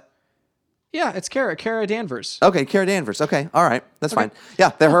that. Yeah, it's Kara. Kara Danvers. Okay, Kara Danvers. Okay, all right, that's fine.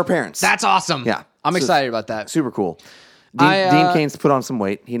 Yeah, they're her parents. That's awesome. Yeah, I'm excited about that. Super cool. Dean Cain's put on some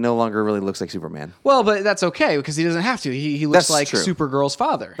weight. He no longer really looks like Superman. Well, but that's okay because he doesn't have to. He looks like true. Supergirl's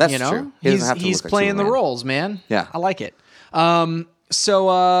father. That's true. He's playing the roles, man. Yeah, I like it.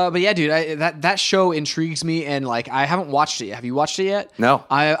 But yeah, dude, that show intrigues me, and like I haven't watched it yet. Have you watched it yet? No.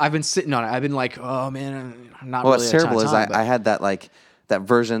 I've been sitting on it. I've been like, oh man, I'm not. Well, really what's terrible is I had that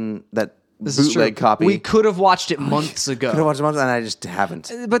version that bootleg copy. We could have watched it months ago. Could have watched it months, and I just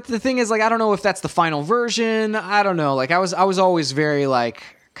haven't. But the thing is, like, I don't know if that's the final version. I don't know. Like, I was always very like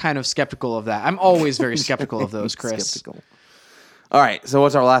kind of skeptical of that. I'm always very skeptical of those, Chris. Skeptical. All right, so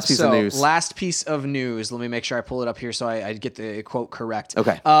what's our last piece of news? Last piece of news. Let me make sure I pull it up here so I get the quote correct.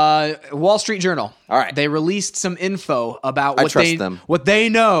 Okay. Wall Street Journal. All right. They released some info about what they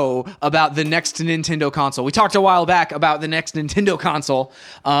know about the next Nintendo console. We talked a while back about the next Nintendo console.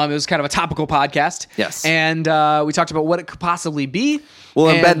 It was kind of a topical podcast. Yes. And we talked about what it could possibly be. We'll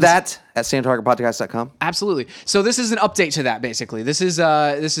embed that at StandTargetPodcast.com. Absolutely. So this is an update to that, basically. This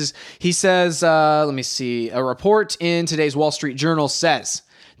is he says, let me see, a report in today's Wall Street Journal says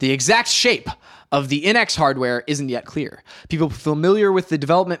the exact shape of the NX hardware isn't yet clear. People familiar with the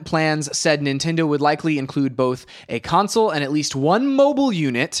development plans said Nintendo would likely include both a console and at least one mobile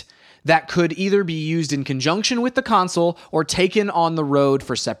unit that could either be used in conjunction with the console or taken on the road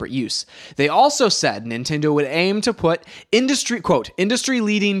for separate use. They also said Nintendo would aim to put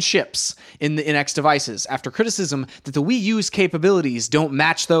industry-leading chips in the NX devices after criticism that the Wii U's capabilities don't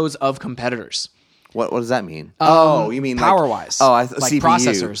match those of competitors. What does that mean? You mean power-wise? Like, like CPU.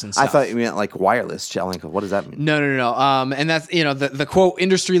 processors and stuff. I thought you meant like wireless. Like, what does that mean? No. And that's, the quote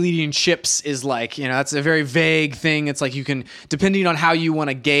industry-leading chips is like, that's a very vague thing. It's like you can, depending on how you want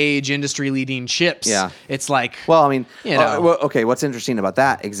to gauge industry-leading chips. Yeah. It's like, well, I mean, know. Okay. What's interesting about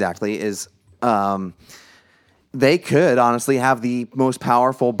that exactly is, they could honestly have the most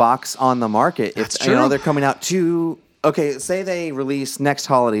powerful box on the market. That's if true. They're coming out to. Okay, say they release next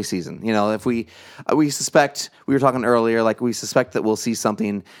holiday season. If we suspect, we were talking earlier, like we suspect that we'll see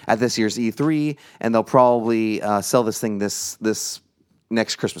something at this year's E3, and they'll probably sell this thing this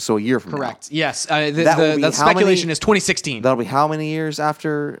next Christmas, so a year from now. Correct. Yes. The speculation is 2016. That'll be how many years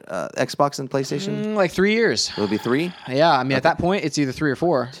after Xbox and PlayStation? Like 3 years. It'll be 3? Yeah, I mean, at that point, it's either 3 or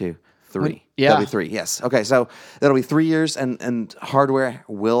 4. 2, 3. Yeah. That'll be 3, yes. Okay, so that'll be 3 years, and hardware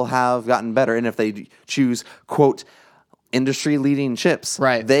will have gotten better, and if they choose, quote, industry-leading chips,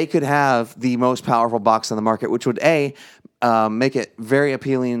 right, they could have the most powerful box on the market, which would make it very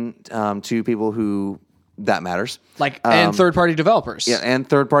appealing to people who that matters, and third-party developers. Yeah, and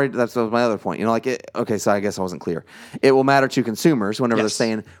third-party. That's my other point. Okay, so I guess I wasn't clear. It will matter to consumers whenever they're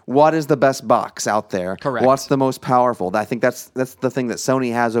saying, "What is the best box out there? Correct. What's the most powerful?" I think that's the thing that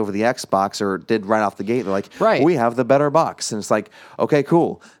Sony has over the Xbox, or did right off the gate. They're like, right, we have the better box, and it's like, okay,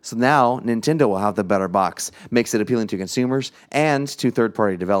 cool. So now Nintendo will have the better box, makes it appealing to consumers and to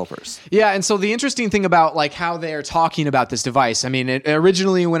third-party developers. Yeah, and so the interesting thing about how they are talking about this device, I mean,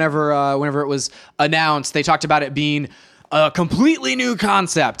 originally whenever it was announced, they talked about it being a completely new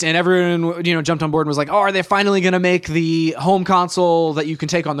concept, and everyone jumped on board and was like, "Oh, are they finally going to make the home console that you can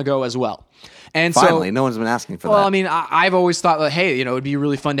take on the go as well?" And finally, no one's been asking for that. Well, I mean, I've always thought that, hey, it'd be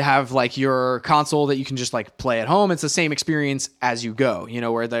really fun to have your console that you can just play at home. It's the same experience as you go,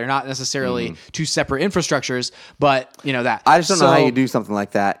 where they're not necessarily two separate infrastructures, but that. I just don't know how you do something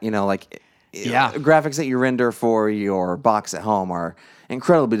like that. Yeah. Graphics that you render for your box at home are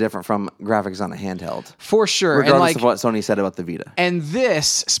incredibly different from graphics on a handheld. For sure. Regardless of what Sony said about the Vita. And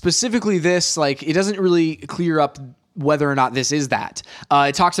specifically this, it doesn't really clear up whether or not this is that.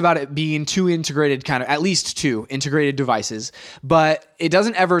 It talks about it being at least two integrated devices, but it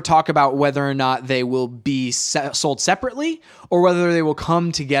doesn't ever talk about whether or not they will be sold separately or whether they will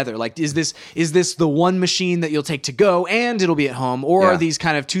come together. Is this the one machine that you'll take to go and it'll be at home, or are these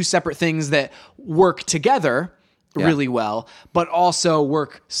kind of two separate things that work together really well, but also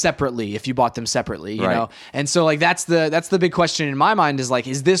work separately if you bought them separately, you know? And so that's the big question in my mind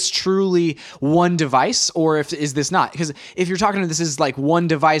is this truly one device, or is this not? Because if you're talking to this is one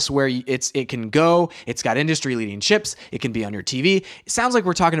device where it can go, it's got industry leading chips, it can be on your TV. It sounds like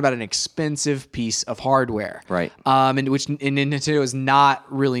we're talking about an expensive piece of hardware. Right. And Nintendo is not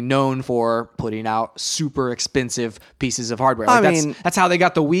really known for putting out super expensive pieces of hardware. That's how they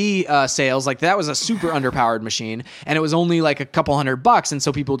got the Wii sales. That was a super underpowered machine. And it was only a couple $100, and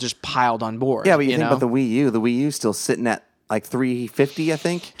so people just piled on board. Yeah, but you think about the Wii U. The Wii U's still sitting at $350, I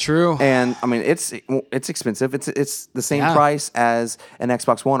think. True. And I mean, it's expensive. It's the same price as an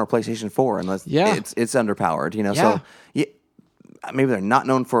Xbox One or PlayStation 4, unless it's underpowered. So maybe they're not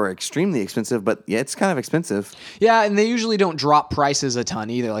known for extremely expensive, but it's kind of expensive. Yeah, and they usually don't drop prices a ton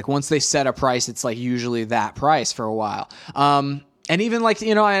either. Once they set a price, it's usually that price for a while. And even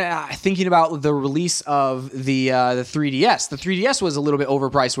thinking about the release of the 3DS. The 3DS was a little bit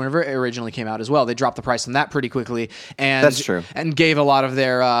overpriced whenever it originally came out as well. They dropped the price on that pretty quickly, and that's true. And gave a lot of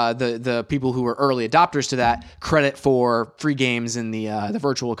their the people who were early adopters to that credit for free games in the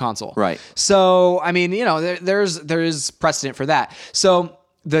virtual console. Right. So I mean, there is precedent for that. So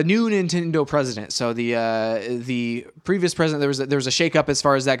the new Nintendo president. So the previous president, there was a shakeup as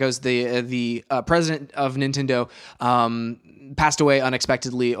far as that goes. The president of Nintendo passed away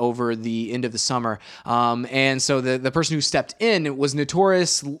unexpectedly over the end of the summer. And so the person who stepped in was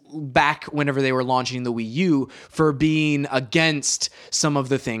notorious back whenever they were launching the Wii U for being against some of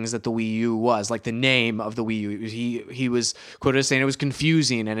the things that the Wii U was, like the name of the Wii U. He was quoted as saying it was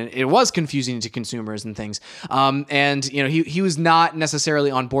confusing, and it was confusing to consumers and things. And he was not necessarily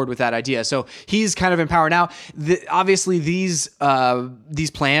on board with that idea. So he's kind of in power now. Obviously these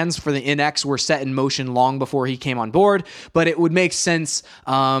plans for the NX were set in motion long before he came on board, but it would make sense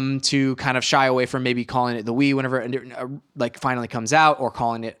to kind of shy away from maybe calling it the Wii whenever it finally comes out, or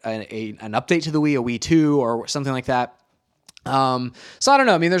calling it an update to the Wii, a Wii 2 or something like that. So I don't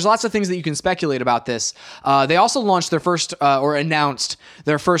know. I mean, there's lots of things that you can speculate about this. They also launched their first or announced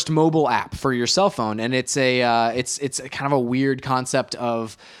their first mobile app for your cell phone, and it's it's a kind of a weird concept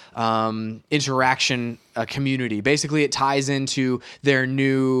of interaction community. Basically, it ties into their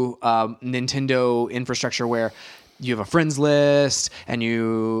new Nintendo infrastructure where you have a friends list and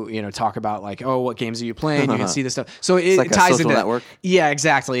you talk about like, oh, what games are you playing? You can see this stuff. So it like ties a social into network. Yeah,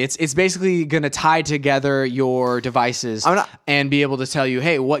 exactly. It's basically going to tie together your devices and be able to tell you,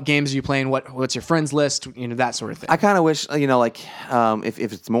 hey, what games are you playing? What's your friends list? That sort of thing. I kind of wish,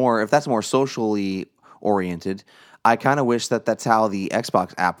 if that's more socially oriented, I kind of wish that's how the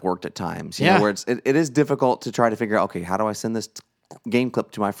Xbox app worked at times. You know, where it is difficult to try to figure out, okay, how do I send this game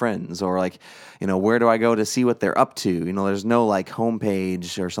clip to my friends, or like, where do I go to see what they're up to? There's no like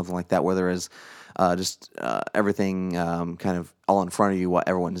homepage or something like that where there is just everything kind of all in front of you, what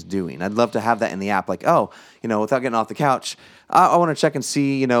everyone's doing. I'd love to have that in the app. Like, without getting off the couch, I want to check and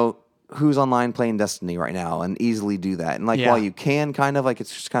see, who's online playing Destiny right now, and easily do that. And while you can kind of like,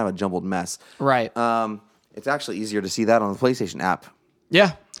 it's just kind of a jumbled mess. Right. It's actually easier to see that on the PlayStation app.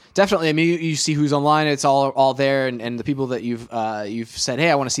 Yeah. Definitely. I mean, you see who's online. It's all there, and the people that you've said, hey,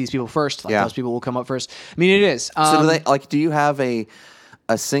 I want to see these people first. Like those people will come up first. I mean, it is. So do you have a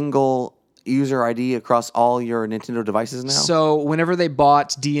single user ID across all your Nintendo devices now? So whenever they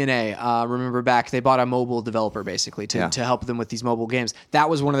bought DNA, remember back, they bought a mobile developer basically to help them with these mobile games. That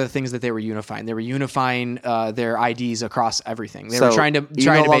was one of the things that they were unifying. They were unifying their IDs across everything. They were trying to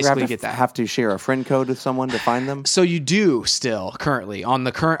basically get that. Have to share a friend code with someone to find them? So you do still currently on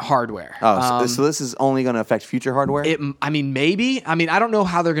the current hardware. Oh, so this is only going to affect future hardware? Maybe. I mean, I don't know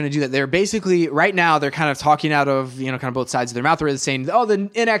how they're going to do that. They're basically, right now, they're kind of talking out of, kind of both sides of their mouth, where they're saying, oh, the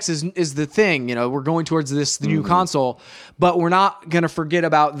NX is the thing, we're going towards the new console, but we're not going to forget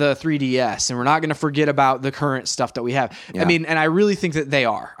about the 3DS, and we're not going to forget about the current stuff that we have. I mean, and I really think that they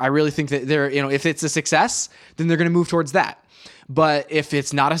are. I really think that they're, if it's a success, then they're going to move towards that. But if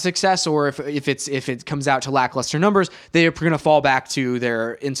it's not a success, or if it comes out to lackluster numbers, they're going to fall back to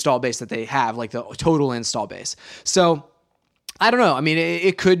their install base that they have, like the total install base. So I don't know. I mean,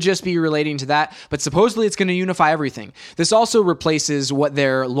 it could just be relating to that, but supposedly it's going to unify everything. This also replaces what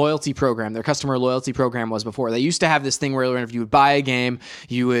their loyalty program, their customer loyalty program was before. They used to have this thing where if you would buy a game,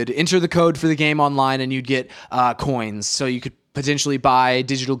 you would enter the code for the game online and you'd get coins. So you could potentially buy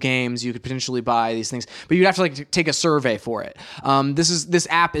digital games, you could potentially buy these things, but you'd have to take a survey for it. This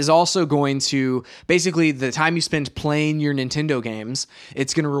app is also going to basically, the time you spend playing your Nintendo games,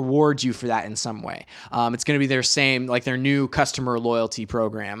 it's going to reward you for that in some way. It's going to be their new customer loyalty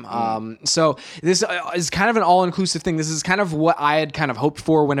program. So this is kind of an all-inclusive thing. This is kind of what I had kind of hoped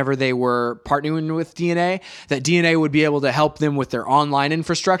for whenever they were partnering with DNA, that DNA would be able to help them with their online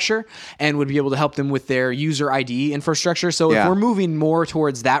infrastructure and would be able to help them with their user ID infrastructure. So if we're moving more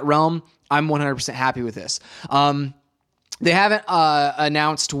towards that realm, I'm 100% happy with this. They haven't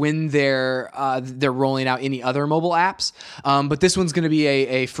announced when they're rolling out any other mobile apps, but this one's going to be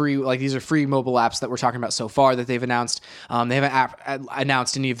a free, like these are free mobile apps that we're talking about so far that they've announced. They haven't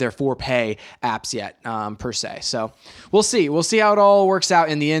announced any of their for-pay apps yet, per se. So we'll see. We'll see how it all works out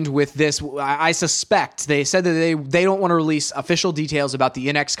in the end with this. I suspect they said that they don't want to release official details about the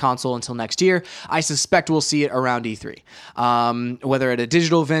NX console until next year. I suspect we'll see it around E3, whether at a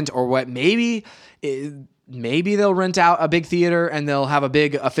digital event or what. Maybe they'll rent out a big theater and they'll have a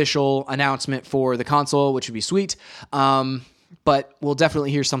big official announcement for the console, which would be sweet. But we'll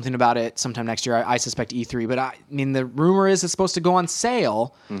definitely hear something about it sometime next year. I suspect E3. But I mean, the rumor is it's supposed to go on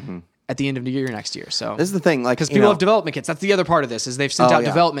sale at the end of the year next year. So this is the thing, like, because people have development kits. That's the other part of this, is they've sent out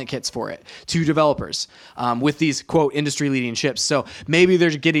development kits for it to developers with these quote industry leading chips. So maybe they're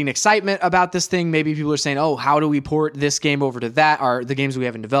getting excitement about this thing. Maybe people are saying, oh, how do we port this game over to that? Or the games we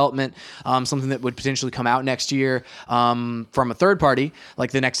have in development, something that would potentially come out next year from a third party,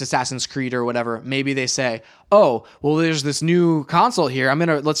 like the next Assassin's Creed or whatever. Maybe they say, oh, well, there's this new console here.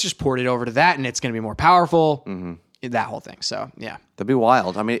 Let's just port it over to that, and it's going to be more powerful. That whole thing. So yeah, that'd be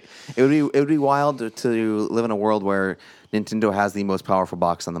wild. I mean, it would be wild to live in a world where Nintendo has the most powerful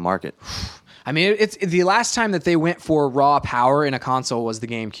box on the market. I mean, it's the last time that they went for raw power in a console was the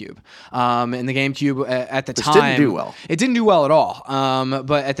GameCube. And the GameCube at the time didn't do well. It didn't do well at all.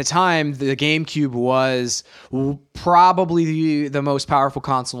 But at the time, the GameCube was probably the most powerful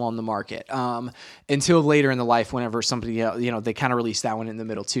console on the market. Until later in the life, whenever somebody, they kind of released that one in the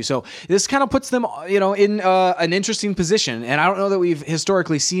middle too. So this kind of puts them, in an interesting position. And I don't know that we've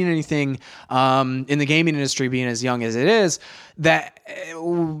historically seen anything in the gaming industry, being as young as it is, that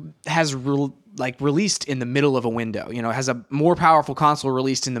has like released in the middle of a window. You know, it has a more powerful console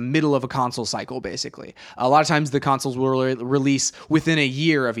released in the middle of a console cycle, basically. A lot of times the consoles will release within a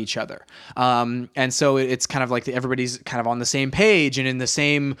year of each other. And so it's kind of like everybody's kind of on the same page and in the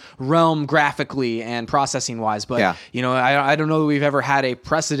same realm graphically and processing wise. But, you know, I don't know that we've ever had a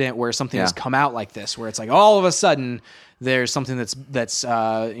precedent where something has come out like this, where it's like all of a sudden there's something that's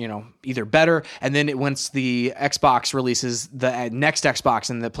you know, either better, and then once the Xbox releases the next Xbox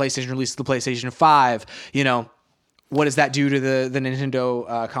and the PlayStation releases the PlayStation 5, you know, what does that do to the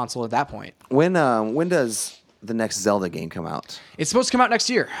Nintendo console at that point? When does the next Zelda game come out? It's supposed to come out next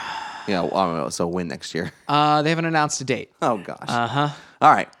year. Yeah, I don't know. So when next year? They haven't announced a date. Oh gosh.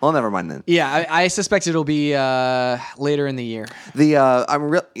 All right. Well, never mind then. Yeah, I suspect it'll be later in the year. I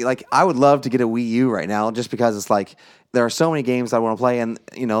would love to get a Wii U right now, just because it's like there are so many games I want to play, and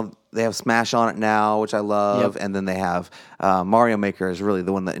you know they have Smash on it now, which I love, and then they have Mario Maker is really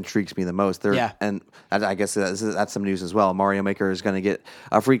the one that intrigues me the most. And I guess that's some news as well. Mario Maker is going to get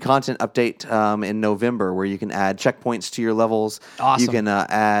a free content update in November, where you can add checkpoints to your levels. Awesome. You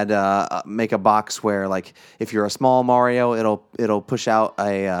can make a box where, like, if you're a small Mario, it'll push out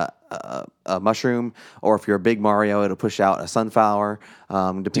a mushroom, or if you're a big Mario, it'll push out a sunflower,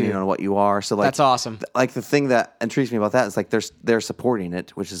 depending on what you are. So, like, that's awesome. Like, the thing that intrigues me about that is like they're supporting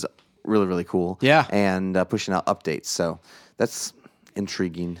it, which is really, really cool. Yeah, and pushing out updates. So that's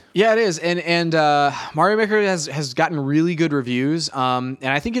intriguing. Yeah, it is. And Mario Maker has gotten really good reviews. And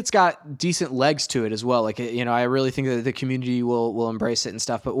I think it's got decent legs to it as well. Like, you know, I really think that the community will embrace it and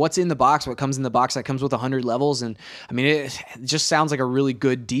stuff. But what's in the box, what comes in the box, that comes with 100 levels. And I mean, it just sounds like a really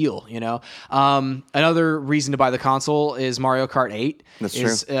good deal, you know? Another reason to buy the console is Mario Kart 8. That's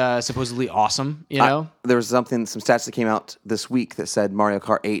true. Supposedly awesome, you know? There was some stats that came out this week that said Mario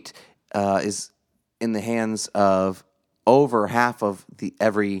Kart 8 is in the hands of over half of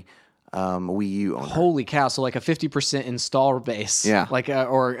every Wii U owner. Holy cow! So like a 50% install base, like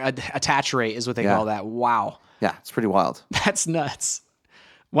or attach rate is what they call that. Wow. Yeah, it's pretty wild. That's nuts.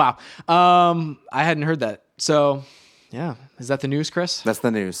 Wow. I hadn't heard that. So, yeah, is that the news, Chris? That's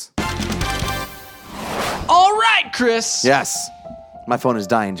the news. All right, Chris. Yes, my phone is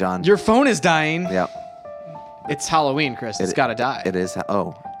dying, John. Your phone is dying. Yep. It's Halloween, Chris. It's got to die. It is.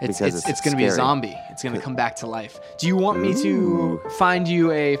 Oh. It's going to be a zombie. It's going to come back to life. Do you want me to find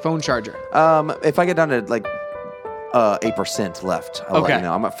you a phone charger? If I get down to like 8% left, I'll let you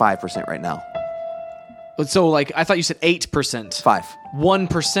know. I'm at 5% right now. So, like, I thought you said 8%. 5.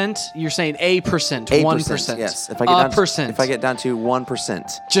 1%? You're saying a percent. 1%. Yes. If I get down to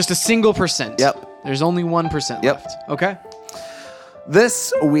 1%. Just a single percent. Yep. There's only 1% left. Okay.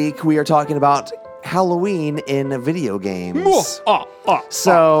 This week we are talking about Halloween in video games.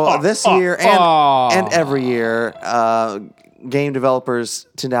 This year and every year, game developers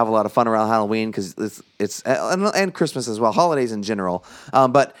tend to have a lot of fun around Halloween because it's and Christmas as well, holidays in general.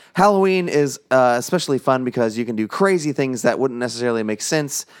 But Halloween is especially fun because you can do crazy things that wouldn't necessarily make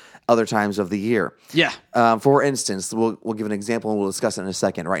sense other times of the year. Yeah. For instance, we'll give an example and we'll discuss it in a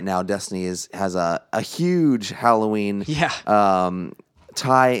second. Right now, Destiny has a huge Halloween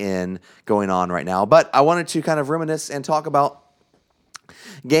tie-in going on right now. But I wanted to kind of reminisce and talk about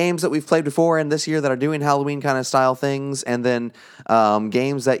games that we've played before and this year that are doing Halloween kind of style things, and then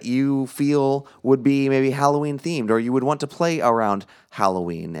games that you feel would be maybe Halloween themed or you would want to play around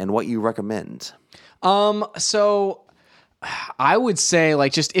Halloween, and what you recommend. So I would say,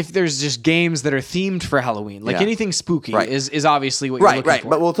 like, just if there's just games that are themed for Halloween, like anything spooky is obviously what you're looking for.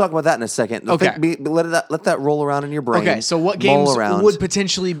 But we'll talk about that in a second. Okay. Let that roll around in your brain. Okay, so what games would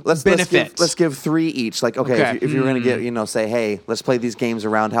potentially benefit? Let's give 3 each. Like, if you're going to get, say, hey, let's play these games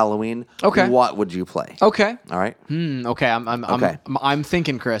around Halloween. Okay. What would you play? Okay. All right. Okay. I'm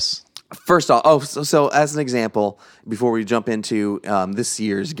thinking, Chris. First off, so as an example, before we jump into this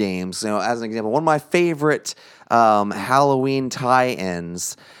year's games, as an example, one of my favorite Halloween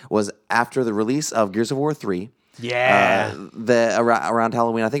tie-ins was after the release of Gears of War 3. Yeah. Around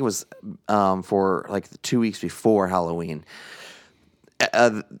Halloween, I think it was for like 2 weeks before Halloween.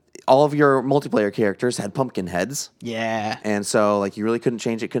 All of your multiplayer characters had pumpkin heads. Yeah. And so, like, you really couldn't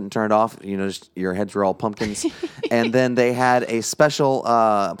change it, couldn't turn it off. Just your heads were all pumpkins. And then they had a special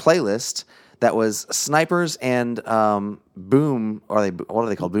playlist that was snipers and boom. What are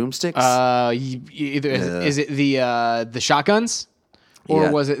they called? Boomsticks? Is it the shotguns?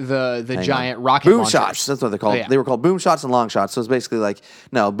 Or was it the giant rocket boom launchers? Shots? That's what they're called. They were called boom shots and long shots. So it's basically like,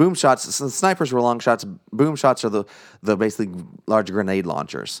 no, boom shots. So the snipers were long shots. Boom shots are the basically large grenade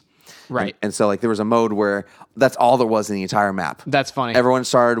launchers. Right. And so, like, there was a mode where that's all there was in the entire map. That's funny. Everyone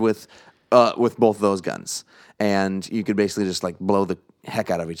started with both of those guns, and you could basically just like blow heck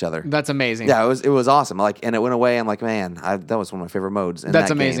out of each other. That's amazing. Yeah, it was awesome. Like, and it went away. I'm like, man, that was one of my favorite modes. In That's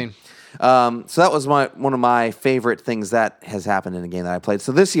that amazing. Game. So that was one of my favorite things that has happened in a game that I played.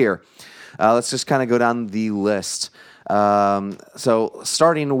 So this year, let's just kind of go down the list. So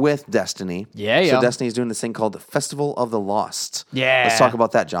starting with Destiny. Yeah. So Destiny's doing this thing called the Festival of the Lost. Yeah. Let's talk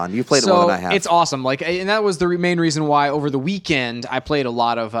about that, John. You played it more than I have. It's awesome. Like, and that was the main reason why over the weekend I played a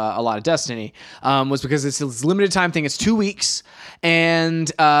lot of Destiny. Was because it's a limited time thing. It's 2 weeks, and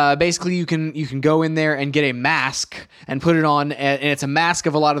basically you can go in there and get a mask and put it on, and it's a mask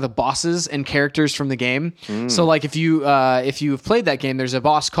of a lot of the bosses and characters from the game. So like if you've played that game, there's a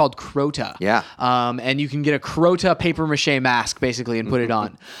boss called Crota. Yeah. And you can get a Crota paper mache mask basically and put it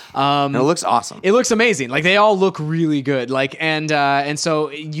on. And it looks awesome. It looks amazing. Like they all look really good. Like and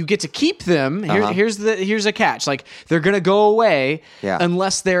so you get to keep them. Here's a catch. Like they're gonna go away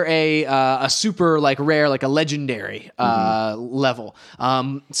unless they're a super like rare, like a legendary level.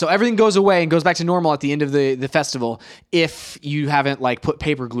 So everything goes away and goes back to normal at the end of the festival if you haven't like put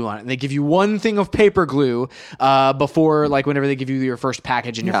paper glue on it. And they give you one thing of paper glue before like whenever they give you your first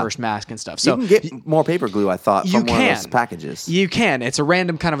package and your first mask and stuff. So you can get more paper glue, I thought, from one of those packages. You can. It's a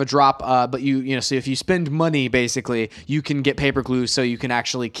random kind of a drop, but you know, so if you spend money, basically, you can get paper glue so you can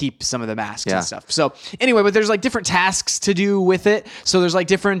actually keep some of the masks and stuff. So anyway, but there's like different tasks to do with it. So there's like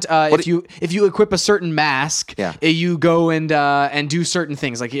different if you equip a certain mask, you go and do certain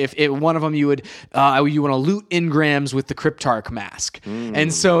things. Like if one of them you want to loot engrams with the Cryptarch mask,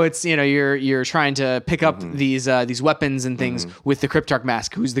 and so it's you're trying to pick up these weapons and things with the Cryptarch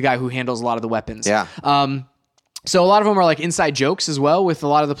mask, who's the guy who handles a lot of the weapons. Yeah. So a lot of them are like inside jokes as well with a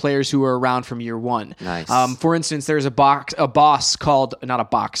lot of the players who are around from year one. Nice. For instance, there's a boss called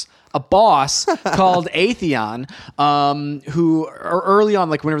Atheon, who early on,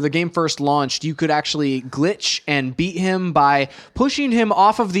 like whenever the game first launched, you could actually glitch and beat him by pushing him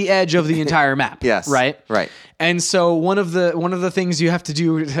off of the edge of the entire map. Yes. Right? Right. And so one of the things you have to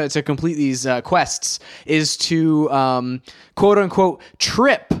do to complete these quests is to quote unquote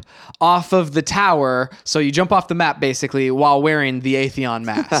trip off of the tower. So you jump off the map basically while wearing the Atheon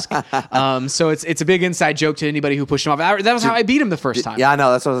mask. So it's a big inside joke to anybody who pushed him off. That was how I beat him the first time. Yeah, I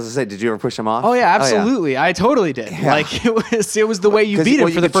know. That's what I was going to say. Did you ever push him off? Oh yeah, absolutely. I totally did. Yeah. Like it was the way you beat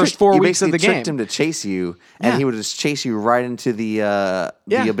him for the first 4 weeks of the game. You tricked him to chase you, and he would just chase you right into the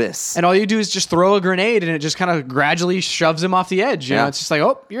abyss. And all you do is just throw a grenade, and it just kind of gradually shoves him off the edge. You know, it's just like,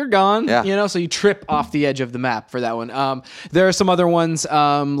 oh, you're gone. Yeah. You know, so you trip off the edge of the map for that one. There are some other ones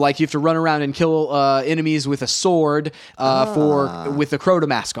like you have to run around and kill enemies with a sword with the Crota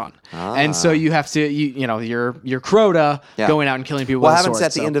mask on, and so you have to you're Crota going out and killing people. What with happens a sword,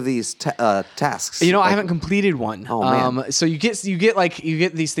 at the end of these tasks? I haven't completed one. Oh man! So you get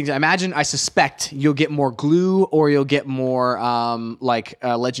these things. I suspect you'll get more glue or you'll get more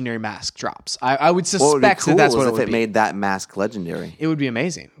legendary mask drops. I would suspect that's what it would be. If it made that mask legendary, it would be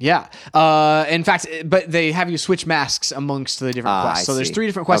amazing. Yeah. In fact, but they have you switch masks amongst the different quests. So there's 3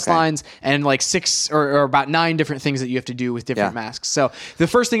 different quest lines and like 6 or about 9 different things that you have to do with different masks. So the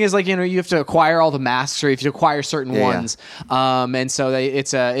first thing is you have to acquire all the masks, or you have to acquire certain ones. And so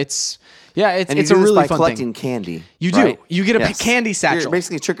it's a really fun thing. Collecting candy. You do. You get a candy satchel. You're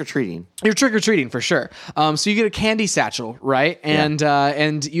basically trick-or-treating. You're trick-or-treating for sure. So you get a candy satchel, right? And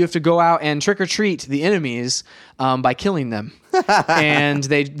you have to go out and trick-or-treat the enemies by killing them. And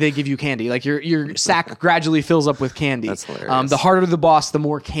they give you candy. Like your sack gradually fills up with candy. That's hilarious. The harder the boss, the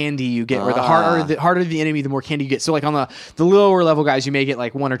more candy you get. Or the harder the enemy, the more candy you get. So like on the lower level guys, you may get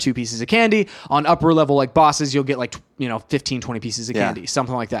like 1 or 2 pieces of candy. On upper level like bosses, you'll get like 15, 20 pieces of candy,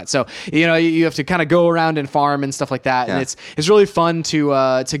 something like that. So you have to kind of go around and farm and stuff like that. And it's really fun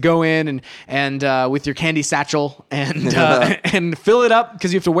to go in and with your candy satchel and and fill it up,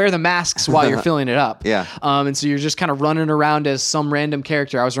 because you have to wear the masks while you're filling it up. Yeah. And so you're just kind of running around as some random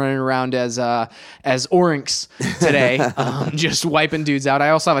character. I was running around as Oryx today, just wiping dudes out. I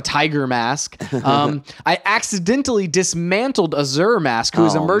also have a tiger mask. I accidentally dismantled a Xur mask, who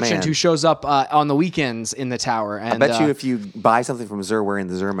is a merchant who shows up on the weekends in the tower. And I bet you if you buy something from Xur wearing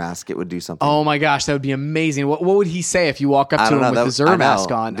the Xur mask, it would do something. Oh my gosh, that would be amazing. What would he say if you walk up to him with the Xur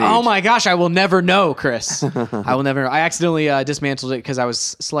mask on? Dude. Oh my gosh, I will never know, Chris. I will never know. I accidentally dismantled it because I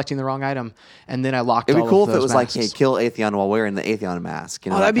was selecting the wrong item, and then I locked all of those. It'd be cool if it was masks. like, hey, kill Atheon while wearing the Atheon mask.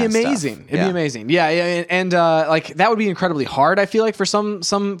 That'd be amazing. It'd be amazing. Yeah, and like that would be incredibly hard, I feel like, for some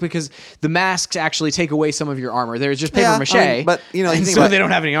because the masks actually take away some of your armor. There's just paper mache, but and so they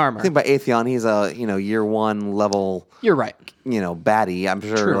don't have any armor. Think about Atheon. He's a year 1 level. You're right. baddie, I'm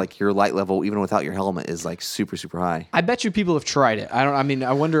sure True. like your light level, even without your helmet, is like super, super high. I bet you people have tried it.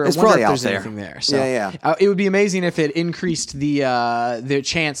 I wonder It's if probably out there's there. anything there. So, Yeah. it would be amazing if it increased the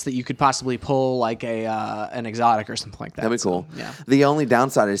chance that you could possibly pull like an exotic or something like that. That'd be cool. So, yeah. The only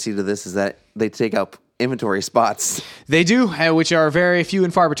downside I see to this is that they take up inventory spots. They do, which are very few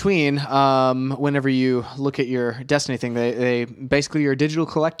and far between. Whenever you look at your Destiny thing, they basically you're a digital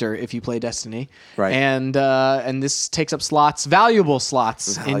collector if you play Destiny, Right. And this takes up valuable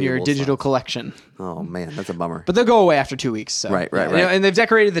slots in your Valuable digital slots. collection. Oh man, that's a bummer. But they'll go away after 2 weeks. So. Right. And they've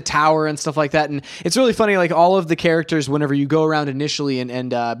decorated the tower and stuff like that. And it's really funny, like all of the characters, whenever you go around initially and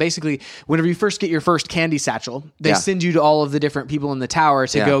basically whenever you first get your first candy satchel, they send you to all of the different people in the tower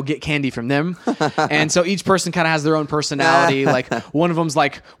to go get candy from them. And so each person kind of has their own personality. Like one of them's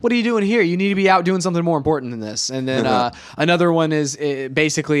like, what are you doing here? You need to be out doing something more important than this. And then another one is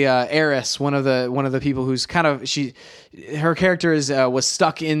basically Eris, one of the people who's kind of, her character was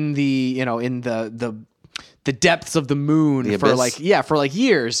stuck in the depths of the moon for like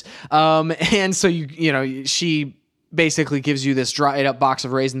years. And so she basically gives you this dried up box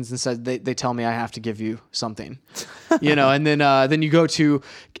of raisins and says they tell me I have to give you something. And then you go to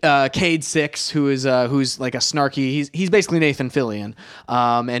Cade Six, who's like a snarky, he's basically Nathan Fillion.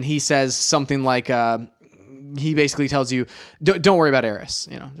 And he says something like he basically tells you don't worry about Eris,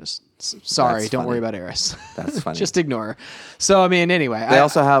 just sorry, don't worry about Eris. That's funny. Just ignore her. So anyway, They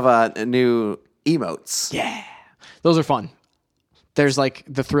also have new emotes. Yeah, those are fun. There's like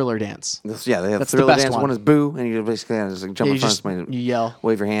the Thriller dance. Yeah, they have That's the Thriller best dance. one. One is Boo, and you basically just like jump Yeah, in you front just- of somebody, you yell.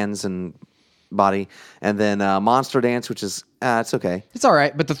 wave your hands and body, and then Monster Dance, which is it's okay. It's all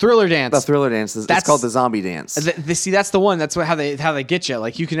right, but the Thriller dance. The Thriller Dance is it's called the Zombie Dance. See, that's the one. That's how they get you.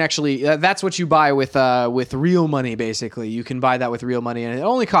 Like you can actually, that's what you buy with real money. Basically, you can buy that with real money, and it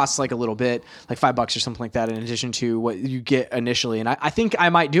only costs like a little bit, like $5 or something like that, in addition to what you get initially. And I think I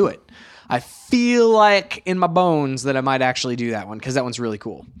might do it. I feel like in my bones that I might actually do that one because that one's really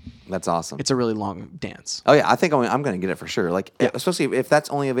cool. That's awesome. It's a really long dance. Oh yeah, I think I'm going to get it for sure. Like especially if that's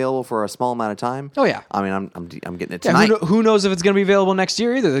only available for a small amount of time. Oh yeah. I mean, I'm getting it Yeah, tonight. who knows if it's going to be available next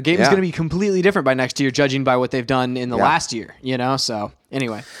year either? The game is Yeah. going to be completely different by next year, judging by what they've done in the last year. So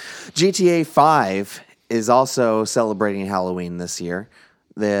anyway, GTA 5 is also celebrating Halloween this year.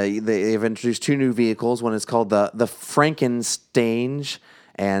 They've introduced two new vehicles. One is called the Frankenstein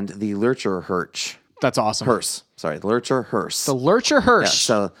and the Lurcher Hirsch. that's awesome. The Lurcher Hearse. The Lurcher Hirsch.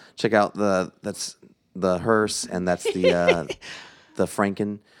 Yeah, so check out that's the hearse, and that's the the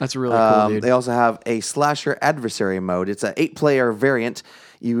Franken. That's really cool, dude. They also have a slasher adversary mode. It's an 8-player variant.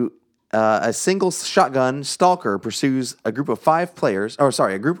 A single shotgun stalker pursues a group of 5 players,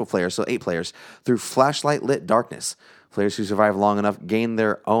 a group of players, so 8 players, through flashlight lit darkness. Players who survive long enough gain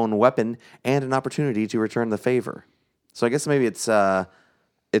their own weapon and an opportunity to return the favor. So I guess maybe it's a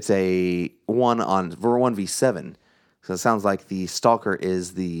 1v7. So it sounds like the stalker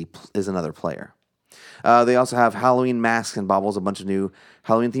is another player. They also have Halloween masks and baubles. A bunch of new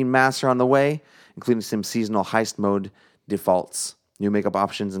Halloween-themed masks are on the way, including some seasonal heist mode defaults. New makeup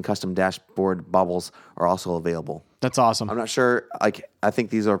options and custom dashboard baubles are also available. That's awesome. I'm not sure. I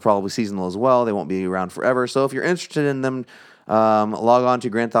think these are probably seasonal as well. They won't be around forever. So if you're interested in them, log on to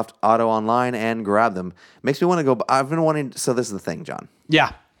Grand Theft Auto Online and grab them. Makes me want to go. I've been wanting. So this is the thing, John.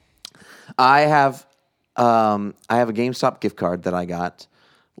 Yeah. I have a GameStop gift card that I got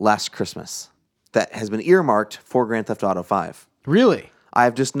last Christmas that has been earmarked for Grand Theft Auto 5. Really? I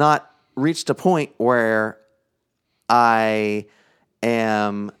have just not reached a point where I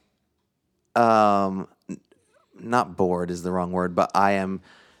am not bored is the wrong word, but I am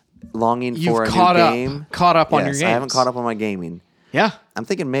longing for a new game. Caught up on your Yes, games. I haven't caught up on my gaming. Yeah. I'm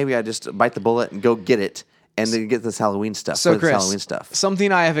thinking maybe I just bite the bullet and go get it and then get this Halloween stuff. So, play this Chris, Halloween stuff.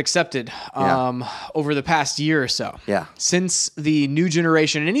 something I have accepted over the past year or so. Yeah. Since the new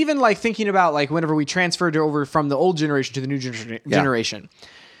generation, and even like thinking about like whenever we transferred over from the old generation to the new generation,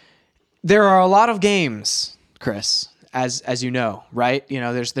 there are a lot of games, Chris, as you know, right?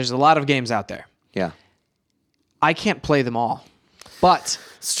 There's a lot of games out there. Yeah. I can't play them all, but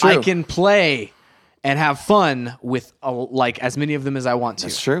It's true. I can play and have fun with like as many of them as I want to.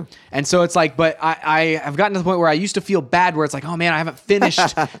 That's true. And so it's like, but I have gotten to the point where I used to feel bad where it's like, oh man, I haven't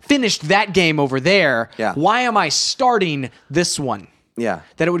finished that game over there. Yeah. Why am I starting this one? Yeah.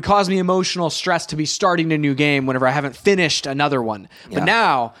 That it would cause me emotional stress to be starting a new game whenever I haven't finished another one. But Yeah.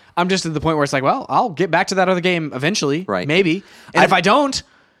 now I'm just at the point where it's like, well, I'll get back to that other game eventually. Right. Maybe. And if I don't,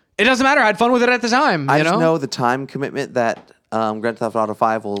 it doesn't matter. I had fun with it at the time. I just know the time commitment that Grand Theft Auto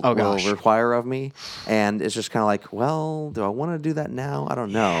 5 will require of me. And it's just kind of like, well, do I want to do that now? I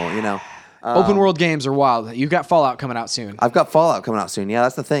don't know. Open world games are wild. You've got Fallout coming out soon. I've got Fallout coming out soon. Yeah,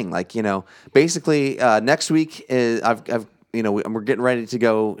 that's the thing. Like, basically next week is we're getting ready to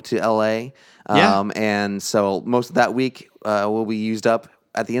go to LA. And so most of that week will be used up.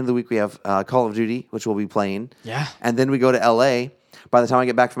 At the end of the week, we have Call of Duty, which we'll be playing. Yeah. And then we go to LA. By the time I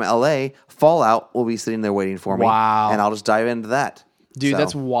get back from LA, Fallout will be sitting there waiting for me. Wow. And I'll just dive into that. Dude, So,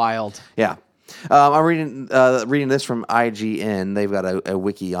 that's wild. yeah. I'm reading this from IGN. They've got a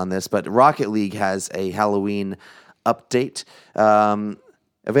wiki on this, but Rocket League has a Halloween update.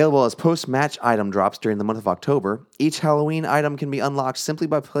 Available as post-match item drops during the month of October. Each Halloween item can be unlocked simply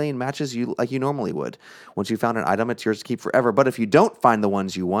by playing matches like you normally would. Once you found an item, it's yours to keep forever. But if you don't find the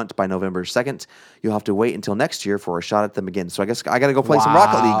ones you want by November 2nd, you'll have to wait until next year for a shot at them again. So I guess I got to go play some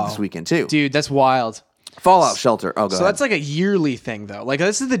Rocket League this weekend too. Dude, that's wild. Fallout Shelter. Oh, go So ahead. that's like a yearly thing, though. Like,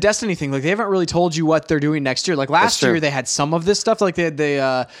 this is the Destiny thing. Like, they haven't really told you what they're doing next year. Like, last year, they had some of this stuff. Like, they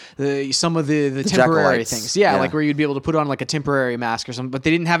had some of the temporary jack-o'-lights. things. Yeah, Yeah. like where you'd be able to put on, like, a temporary mask or something. But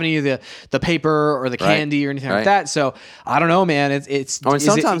they didn't have any of the paper or the candy or anything like that. So, I don't know, man. It's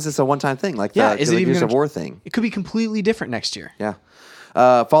sometimes it's a one-time thing, like Yeah, the is it even Gears of gonna- War thing. It could be completely different next year. Yeah.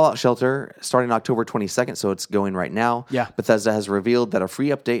 Fallout Shelter starting October 22nd, so it's going right now. Yeah. Bethesda has revealed that a free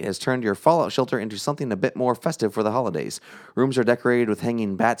update has turned your Fallout Shelter into something a bit more festive for the holidays. Rooms are decorated with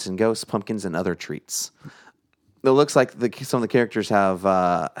hanging bats and ghosts, pumpkins, and other treats. It looks like some of the characters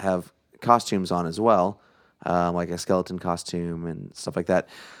have costumes on as well, like a skeleton costume and stuff like that.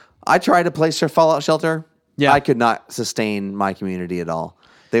 I tried to play Fallout Shelter. Yeah. I could not sustain my community at all.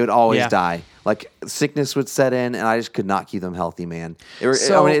 They would always die. Like, sickness would set in, and I just could not keep them healthy, man.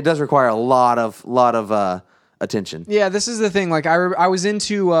 It does require a lot of attention. Yeah, this is the thing. Like, I was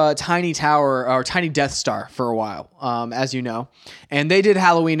into Tiny Tower or Tiny Death Star for a while, as you know, and they did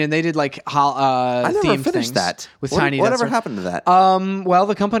Halloween and they did like I never themed finished things that. with Tiny Death Whatever Star. happened to that? Well,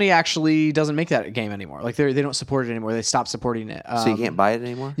 the company actually doesn't make that game anymore. Like, they don't support it anymore. They stopped supporting it. So you can't buy it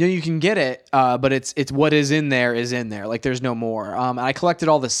anymore? You can get it, but it's what is in there is in there. Like, there's no more. I collected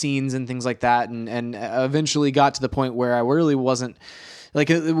all the scenes and things like that, and eventually got to the point where I really wasn't. Like,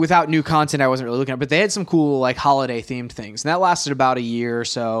 without new content, I wasn't really looking at. But they had some cool, like, holiday themed things, and that lasted about a year or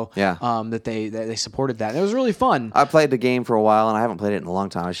so. Yeah. That they supported that. And it was really fun. I played the game for a while, and I haven't played it in a long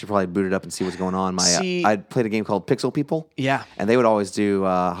time. I should probably boot it up and see what's going on. I played a game called Pixel People. Yeah. And they would always do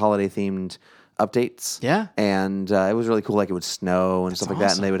holiday themed updates. Yeah. And it was really cool. Like, it would snow and stuff like that.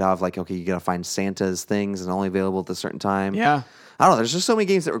 awesome. And they would have, like, okay, you got to find Santa's things and only available at a certain time. Yeah. I don't know. There's just so many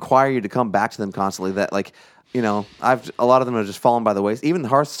games that require you to come back to them constantly that, like, a lot of them have just fallen by the wayside. Even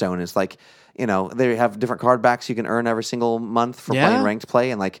Hearthstone is like, they have different card backs you can earn every single month for playing ranked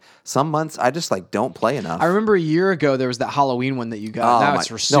play. And like some months I just like don't play enough. I remember a year ago there was that Halloween one that you got.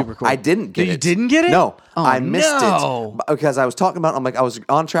 That was super cool. I didn't get it. You didn't get it? No. Oh, I missed no. it because I was talking about I'm like I was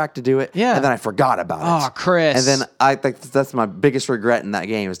on track to do it. Yeah. And then I forgot about it. Oh, Chris. And then I think that's my biggest regret in that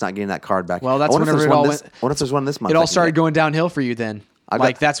game is not getting that card back. Well, that's I wonder if whenever there's it all one went. what if there's one this month? It I all can started get? going downhill for you then.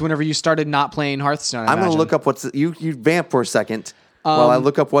 got- That's whenever you started not playing Hearthstone. I'm going to look up you vamp for a second while I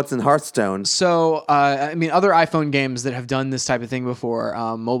look up what's in Hearthstone. So, I mean, other iPhone games that have done this type of thing before,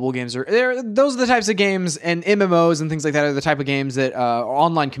 mobile games those are the types of games, and MMOs and things like that are the type of games that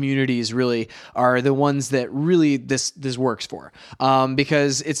online communities really are the ones that really this works for,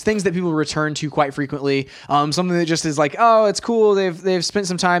 because it's things that people return to quite frequently. Something that just is like, oh, it's cool. They've spent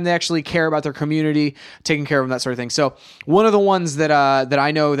some time. They actually care about their community, taking care of them, that sort of thing. So, one of the ones that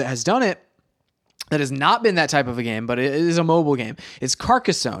I know that has done it, that has not been that type of a game, but it is a mobile game. It's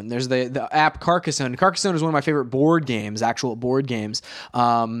Carcassonne. There's the app Carcassonne. Carcassonne is one of my favorite board games, actual board games.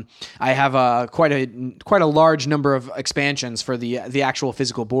 I have quite a large number of expansions for the actual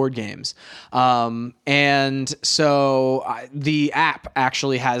physical board games, and so the app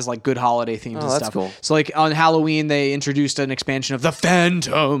actually has like good holiday themes and that's stuff. cool. So like on Halloween, they introduced an expansion of the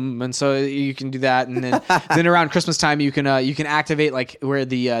Phantom, and so you can do that. And then then around Christmas time, you can activate like where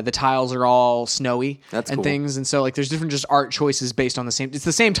the tiles are all snowy. That's and cool. things, and so like there's different just art choices based on it's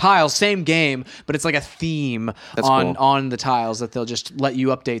the same tiles, same game, but it's like a theme on the tiles that they'll just let you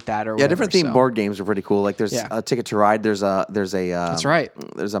update that or Yeah, whatever, different themed so. board games are pretty cool. Like there's Yeah. a Ticket to Ride. There's a That's right.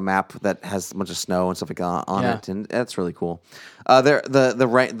 There's a map that has a bunch of snow and stuff like that on Yeah. it, and that's really cool.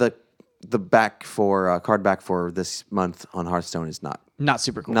 The back for card back for this month on Hearthstone is Not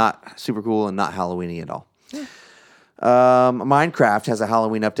super cool. not super cool and not Halloweeny at all. Minecraft has a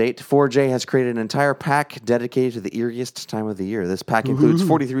Halloween update. 4J has created an entire pack dedicated to the eeriest time of the year. This pack includes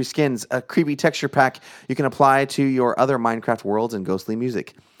 43 skins, a creepy texture pack you can apply to your other Minecraft worlds, and ghostly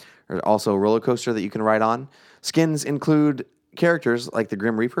music. There's also a roller coaster that you can ride on. Skins include characters like the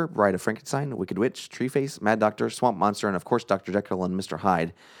Grim Reaper, Bride of Frankenstein, Wicked Witch, Treeface, Mad Doctor, Swamp Monster, and of course Dr. Jekyll and Mr.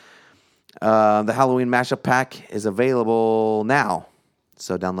 Hyde. The Halloween mashup pack is available now.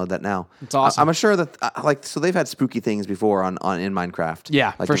 So download that now. It's awesome. I'm sure that so they've had spooky things before on in Minecraft. Yeah,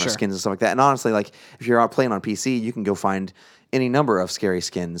 like for different sure. skins and stuff like that. And honestly, like if you're out playing on PC, you can go find any number of scary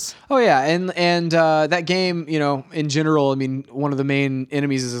skins. Oh yeah, and that game, in general, I mean, one of the main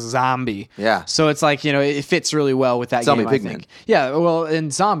enemies is a zombie. Yeah. So it's like it fits really well with that Zombie game. pigmen. I think. Yeah. Well,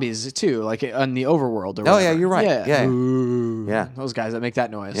 and zombies too, like on the overworld. Or Oh whatever. yeah, you're right. Yeah. Ooh, Yeah. Those guys that make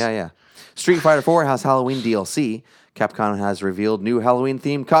that noise. Yeah. Street Fighter 4 has Halloween DLC. Capcom has revealed new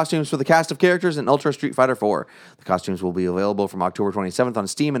Halloween-themed costumes for the cast of characters in Ultra Street Fighter 4. The costumes will be available from October 27th on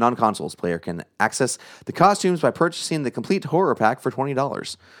Steam and on consoles. Player can access the costumes by purchasing the complete horror pack for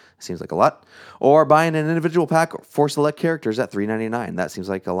 $20. Seems like a lot. Or buying an individual pack for select characters at $3.99. That seems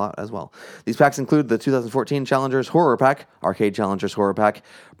like a lot as well. These packs include the 2014 Challengers Horror Pack, Arcade Challengers Horror Pack,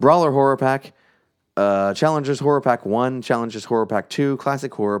 Brawler Horror Pack, Challengers Horror Pack 1, Challengers Horror Pack 2,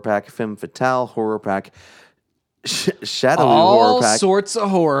 Classic Horror Pack, Femme Fatale Horror Pack, Shadowy Horror All Pack, sorts of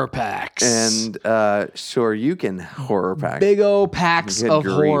horror packs. and Shoryuken Horror Pack. big old packs Good of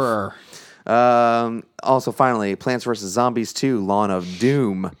grief. horror. Also, finally, Plants vs. Zombies 2, Lawn of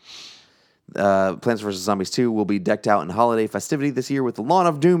Doom. Plants vs. Zombies 2 will be decked out in holiday festivity this year with the Lawn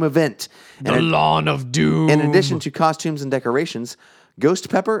of Doom event. The Lawn of Doom. In addition to costumes and decorations, Ghost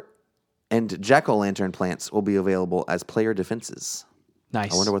Pepper and Jack-o'-lantern plants will be available as player defenses.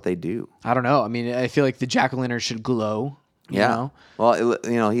 Nice. I wonder what they do. I don't know. I mean, I feel like the jack-o'-lantern should glow. you know? Well,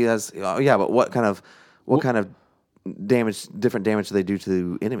 he has. But what kind of different damage do they do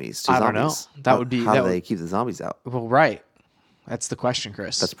to enemies? To I don't zombies? know. That would be- how that do they would- keep the zombies out? Well, right. That's the question,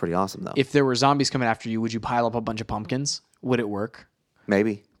 Chris. That's pretty awesome, though. If there were zombies coming after you, would you pile up a bunch of pumpkins? Would it work?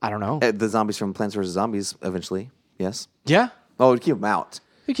 Maybe I don't know. The zombies from Plants vs. Zombies eventually. Yes. Yeah, Oh, it would keep them out.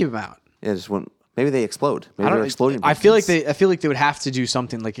 we keep them out. Yeah, just wouldn't. Maybe they explode. Maybe I they're don't. exploding. I feel like pumpkins. they would have to do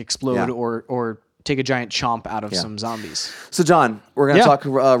something like explode Yeah. or take a giant chomp out of some zombies. So, John, we're going to Yeah. talk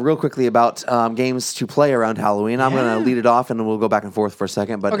real quickly about games to play around Halloween. I'm going to lead it off, and then we'll go back and forth for a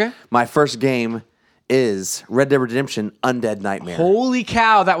second. But Okay. my first game is Red Dead Redemption: Undead Nightmare. Holy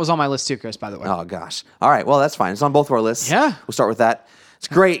cow, that was on my list too, Chris. By the way, Oh gosh! All right, well that's fine. It's on both of our lists. Yeah. we'll start with that. It's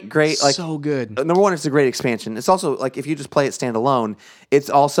great. Like so good. Number one, it's a great expansion. It's also like if you just play it standalone, it's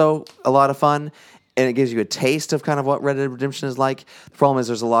also a lot of fun. And it gives you a taste of kind of what Red Dead Redemption is like. The problem is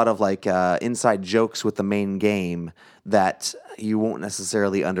there's a lot of like inside jokes with the main game that you won't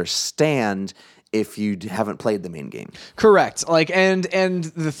necessarily understand if you haven't played the main game. Correct. Like and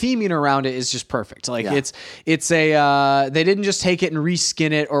the theming around it is just perfect. Like Yeah. it's a they didn't just take it and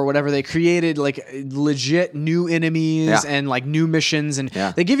reskin it or whatever. They created like legit new enemies Yeah. and like new missions and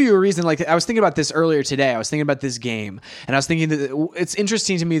Yeah. they give you a reason. Like I was thinking about this earlier today. I was thinking about this game and I was thinking that it's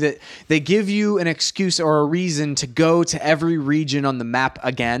interesting to me that they give you an excuse or a reason to go to every region on the map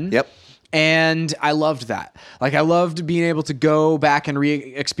again. Yep. And I loved that. Like I loved being able to go back and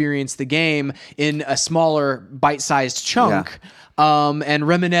re-experience the game in a smaller bite-sized chunk. And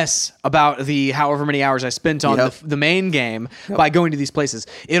reminisce about the however many hours I spent on Yep. the main game by going to these places.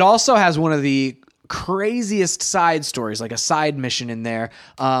 It also has one of the craziest side stories, like a side mission in there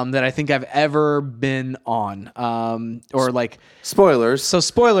that I think I've ever been on. Or like, Spoilers. so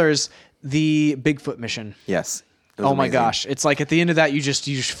spoilers, the Bigfoot mission. Yes. It was Oh my amazing. gosh! It's like at the end of that, you just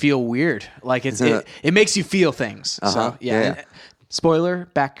feel weird. Like it makes you feel things. So yeah. Yeah. Spoiler.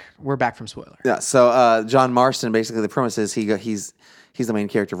 We're back from spoiler. Yeah. So John Marston, basically, the premise is he's the main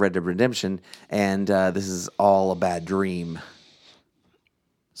character of Red Dead Redemption, and this is all a bad dream.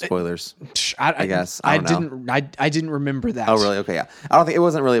 Spoilers. I guess. I don't I didn't remember that. Oh, really? Okay, yeah. I don't think it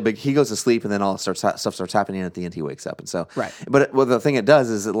wasn't really a big. He goes to sleep, and then all stuff starts happening, and at the end, he wakes up, and so Right. But the thing it does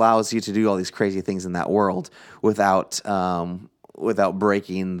is it allows you to do all these crazy things in that world without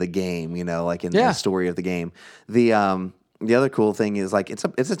breaking the game. You know, like in the story of the game. The other cool thing is like it's a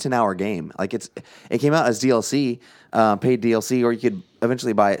 10-hour game. Like it came out as DLC, paid DLC, or you could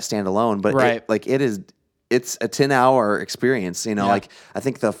eventually buy it standalone. But Right. it's a 10-hour experience. You know, Yeah. like I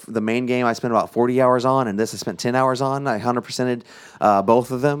think the main game I spent about 40 hours on, and this I spent 10 hours on. I 100%ed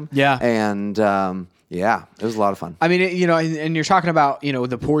both of them. Yeah. And yeah, it was a lot of fun. I mean, and you're talking about,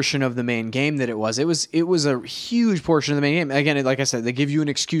 the portion of the main game that it was a huge portion of the main game. Again, like I said, they give you an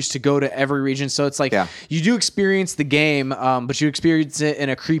excuse to go to every region. So it's like, Yeah. you do experience the game, but you experience it in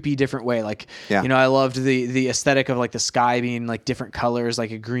a creepy, different way. Like, Yeah. I loved the aesthetic of like the sky being like different colors,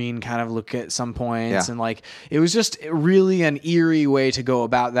 like a green kind of look at some points. Yeah. And like, it was just really an eerie way to go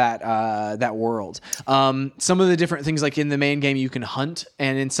about that world. Some of the different things, like in the main game, you can hunt,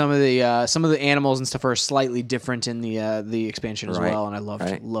 and in some of the animals and stuff are slightly different in the expansion as Right, well, and I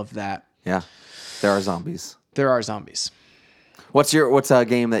loved that. Yeah, there are zombies. There are zombies. What's a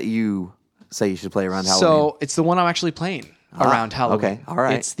game that you say you should play around Halloween? So it's the one I'm actually playing around Halloween. Okay, all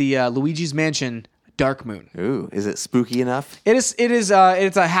right. It's the Luigi's Mansion Dark Moon. Ooh, is it spooky enough? It is. It's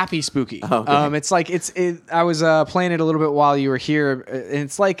a happy spooky. Okay. It's like I was playing it a little bit while you were here, and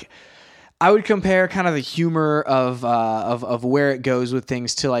it's like I would compare kind of the humor of where it goes with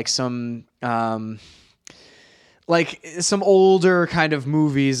things to like some older kind of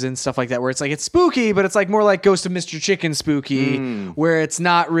movies and stuff like that, where it's like it's spooky, but it's like more like Ghost of Mr. Chicken spooky, where it's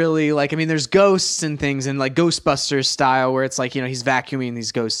not really like, I mean, there's ghosts and things and like Ghostbusters style, where it's like, you know, he's vacuuming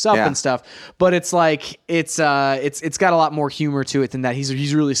these ghosts up and stuff, but it's like it's got a lot more humor to it than that.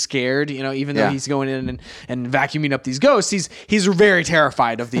 He's really scared, you know, even though he's going in and vacuuming up these ghosts, he's very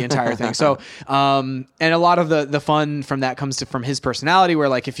terrified of the entire thing. So and a lot of the fun from that comes from his personality, where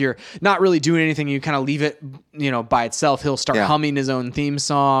like if you're not really doing anything, you kind of leave it, you know, by itself, he'll start humming his own theme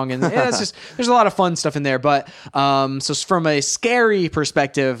song, and it's just, there's a lot of fun stuff in there. But so from a scary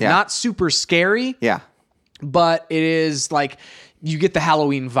perspective, not super scary, but it is like you get the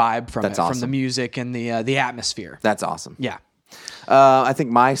Halloween vibe from from the music and the atmosphere. That's awesome. Yeah. I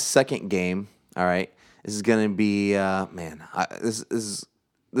think my second game, all right, this is gonna be this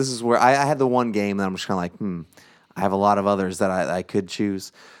is where I had the one game that I'm just kind of like, I have a lot of others that I could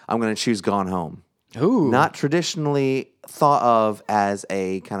choose. I'm gonna choose Gone Home. Ooh. Not traditionally thought of as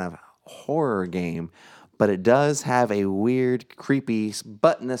a kind of horror game, but it does have a weird, creepy,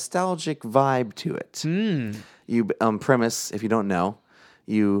 but nostalgic vibe to it. You premise, if you don't know,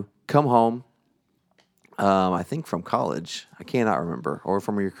 you come home, I think from college, I cannot remember, or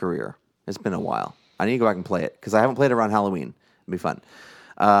from your career. It's been a while. I need to go back and play it, because I haven't played it around Halloween. It'd be fun.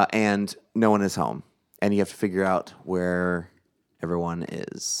 And no one is home, and you have to figure out where everyone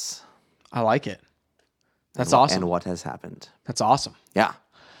is. I like it. That's awesome. And what has happened. That's awesome. Yeah.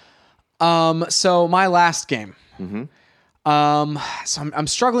 So my last game. So I'm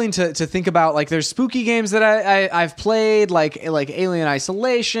struggling to think about, like, there's spooky games that I've played, like Alien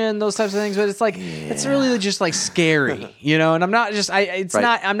Isolation, those types of things, but it's like it's really just like scary, you know. And I'm not just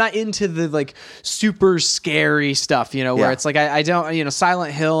I'm not into the like super scary stuff, you know, where it's like I don't, you know,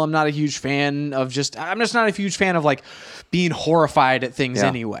 Silent Hill. I'm not a huge fan of I'm just not a huge fan of like being horrified at things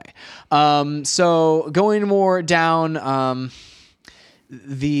anyway. So going more down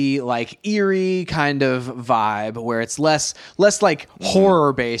the like eerie kind of vibe, where it's less like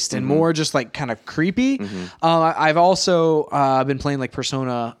horror based and more just like kind of creepy. I've also been playing like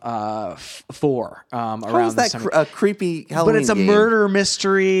Persona 4 around this time. A creepy Halloween but it's a game? Murder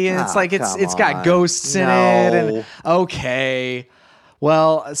mystery, and it's like it's got ghosts in it, and okay,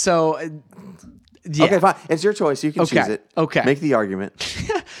 well, so yeah. Okay, fine. It's your choice. You can choose it. Okay. Make the argument.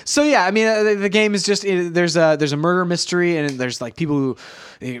 So yeah, I mean, the game is just there's a murder mystery, and there's like people who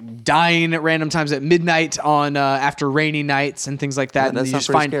dying at random times at midnight on after rainy nights and things like that. Yeah, and you just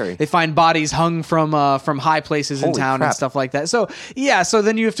scary. They find bodies hung from high places in town and stuff like that. So yeah, so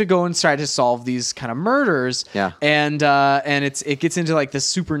then you have to go and try to solve these kind of murders. Yeah. And it gets into like this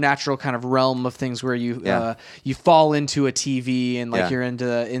supernatural kind of realm of things where you fall into a TV and like you're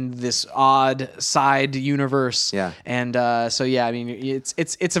in this odd side universe. Yeah. And so yeah, I mean,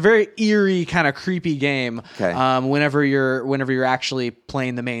 it's a very eerie kind of creepy game. Okay. Whenever you're actually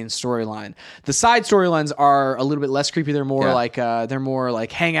playing the main storyline, the side storylines are a little bit less creepy. They're more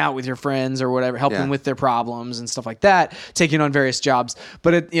like hang out with your friends or whatever, help them with their problems and stuff like that, taking on various jobs.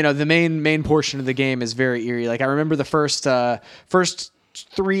 But the main portion of the game is very eerie. Like I remember the first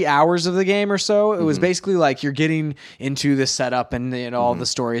 3 hours of the game or so, it was basically like you're getting into the setup and all the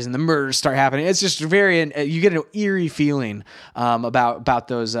stories and the murders start happening. It's just you get an eerie feeling about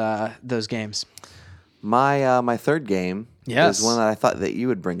those games. My third game is one that I thought that you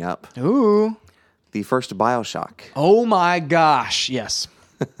would bring up. Ooh, the first BioShock. Oh my gosh, yes.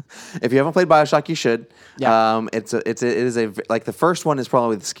 If you haven't played BioShock, you should. Yeah. It is like the first one is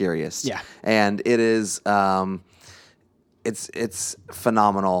probably the scariest. Yeah. And it is it's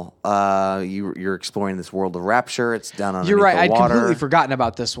phenomenal. You're exploring this world of Rapture. It's down on. You're right. I'd completely forgotten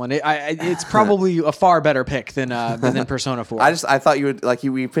about this one. It's probably a far better pick than Persona 4. I thought you would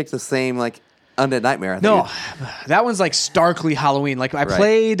we picked the same like Undead Nightmare. That one's like starkly Halloween. Like I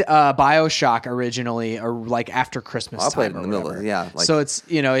played BioShock originally, or like after Christmas. I played time in the middle of it. So it's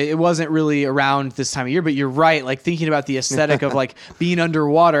it wasn't really around this time of year. But you're right. Like thinking about the aesthetic of like being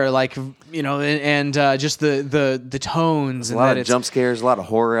underwater, like and just the tones a and lot of jump scares, a lot of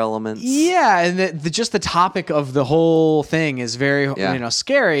horror elements. Yeah, and just the topic of the whole thing is very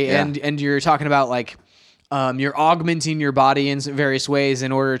scary. Yeah. And you're talking about like You're augmenting your body in various ways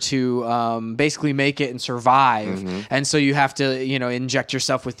in order to basically make it and survive. And so you have to, inject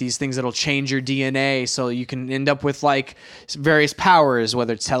yourself with these things that'll change your DNA, so you can end up with like various powers,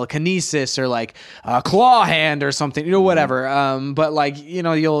 whether it's telekinesis or like a claw hand or something, whatever. But like,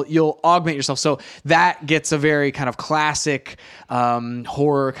 you'll augment yourself. So that gets a very kind of classic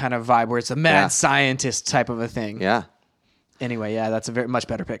horror kind of vibe where it's a mad scientist type of a thing. Yeah. Anyway, that's a very much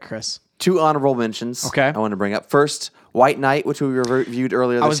better pick, Chris. 2 honorable mentions. Okay. I want to bring up. First, White Knight, which we reviewed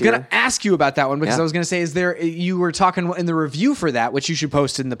earlier this year. I was going to ask you about that one because I was going to say, you were talking in the review for that, which you should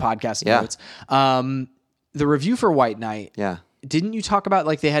post in the podcast notes. The review for White Knight. Yeah. Didn't you talk about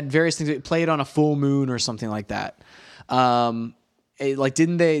like they had various things that played on a full moon or something like that?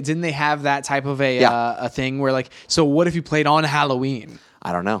 Didn't they have that type of a thing where like, so what if you played on Halloween?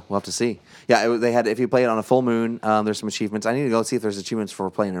 I don't know. We'll have to see. Yeah, they had. If you play it on a full moon, there's some achievements. I need to go see if there's achievements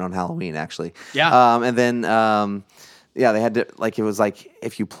for playing it on Halloween. Actually, yeah. And then, they had to like it was like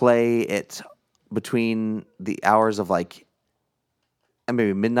if you play it between the hours of like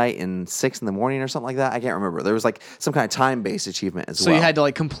maybe midnight and 6 in the morning or something like that. I can't remember. There was like some kind of time-based achievement as well. So you had to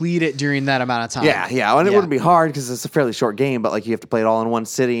like complete it during that amount of time. Yeah. And it wouldn't be hard because it's a fairly short game, but like you have to play it all in one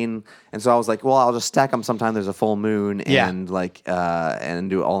sitting. And so I was like, well, I'll just stack them sometime there's a full moon and and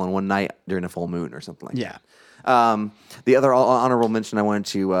do it all in one night during a full moon or something like that. The other honorable mention I wanted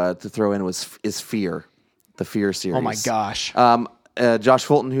to throw in is Fear, the Fear series. Oh my gosh. Josh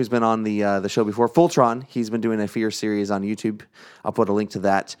Fulton, who's been on the show before, Fultron, he's been doing a Fear series on YouTube. I'll put a link to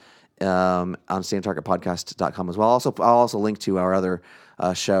that on StayOnTargetPodcast.com as well. I'll also link to our other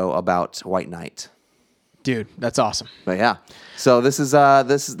show about White Knight. Dude, that's awesome. But yeah, so that's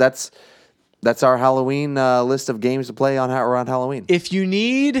our Halloween list of games to play around Halloween. If you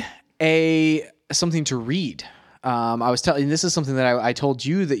need something to read, I was telling. This is something that I told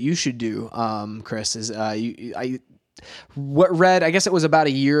you that you should do, Chris. Is read, I guess it was about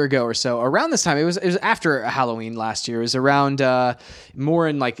a year ago or so. Around this time, it was after Halloween last year. It was around more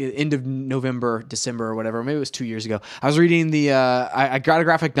in like end of November, December, or whatever. Maybe it was 2 years ago. I was reading I got a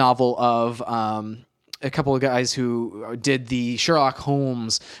graphic novel of a couple of guys who did the Sherlock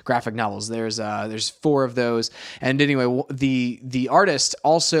Holmes graphic novels. There's 4 of those. And anyway, the artist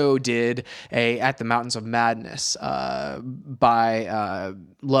also did At the Mountains of Madness by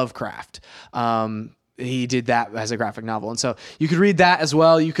Lovecraft. He did that as a graphic novel. And so you could read that as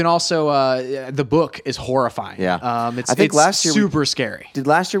well. You can also, the book is horrifying. Yeah. I think last year super scary. Did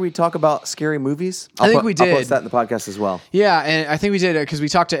last year we talk about scary movies? I think we did. I'll post that in the podcast as well. Yeah. And I think we did because we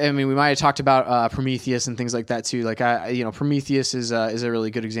we might have talked about Prometheus and things like that too. Like Prometheus is a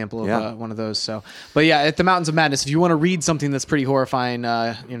really good example of one of those. So, but yeah, At the Mountains of Madness, if you want to read something that's pretty horrifying,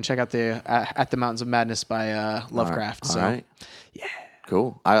 check out the At the Mountains of Madness by Lovecraft. All right. Yeah.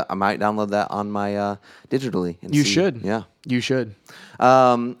 Cool. I might download that on my digitally. You should. Yeah. You should.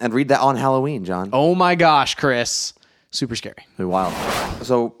 And read that on Halloween, John. Oh my gosh, Chris. Super scary. Pretty wild.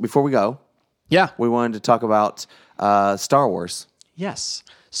 So before we go, we wanted to talk about Star Wars. Yes.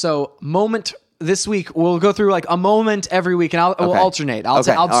 So moment this week, we'll go through like a moment every week, and we'll alternate.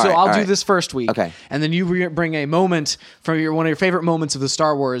 I'll do this first week, and then you bring a moment from one of your favorite moments of the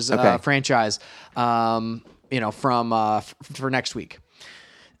Star Wars franchise, for next week.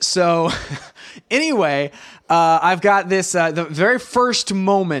 So anyway, I've got this, the very first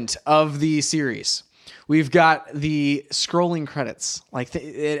moment of the series. We've got the scrolling credits,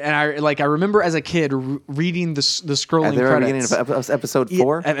 I remember as a kid reading the scrolling credits. At the beginning of episode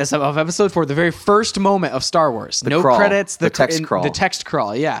 4? Of episode 4, the very first moment of Star Wars. Credits, the text crawl. The text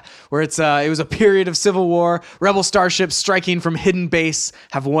crawl, yeah. Where it was a period of civil war. Rebel starships striking from hidden base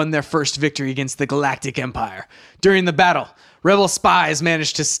have won their first victory against the Galactic Empire. During the battle, Rebel spies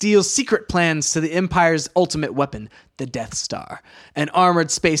managed to steal secret plans to the Empire's ultimate weapon, the Death Star, an armored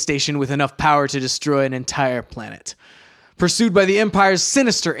space station with enough power to destroy an entire planet. Pursued by the Empire's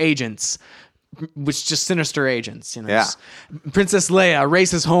sinister agents, Princess Leia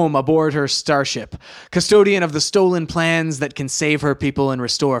races home aboard her starship, custodian of the stolen plans that can save her people and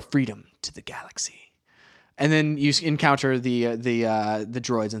restore freedom to the galaxy. And then you encounter the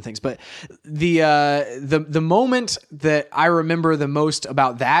droids and things. But the moment that I remember the most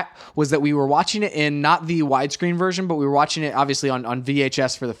about that was that we were watching it in not the widescreen version, but we were watching it obviously on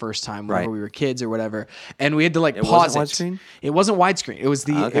VHS for the first time whenever we were kids or whatever. And we had to pause it. Widescreen? It wasn't widescreen. It was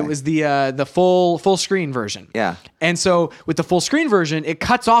the full screen version. Yeah. And so with the full screen version, it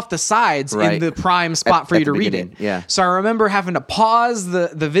cuts off the sides in the prime spot for you to read it. Yeah. So I remember having to pause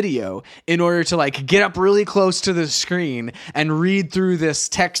the video in order to get up really close to the screen and read through this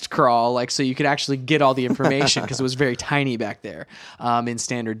text crawl, like so you could actually get all the information because it was very tiny back there, in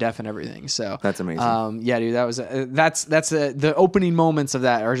standard def and everything. So That's amazing. Yeah, dude, that was the opening moments of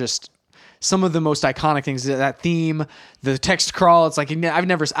that are just some of the most iconic things. That theme, the text crawl. It's like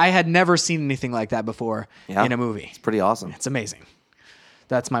I had never seen anything like that before in a movie. It's pretty awesome. It's amazing.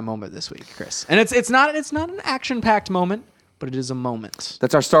 That's my moment this week, Chris. And it's not an action-packed moment, but it is a moment.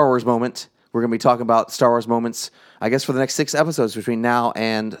 That's our Star Wars moment. We're going to be talking about Star Wars moments, I guess, for the next 6 episodes between now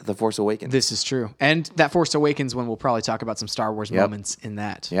and The Force Awakens. This is true. And that Force Awakens one, we'll probably talk about some Star Wars moments in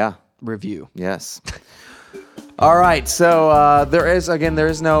that review. Yes. All right. So there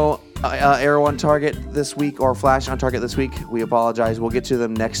is no Arrow on target this week or Flash on target this week. We apologize. We'll get to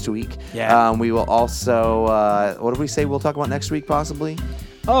them next week. Yeah. We will also, what did we say we'll talk about next week possibly?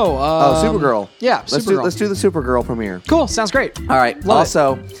 Supergirl. Yeah, Supergirl. Let's do the Supergirl premiere. Cool. Sounds great. All right. Love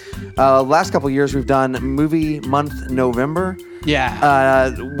it. Last couple of years we've done movie month November.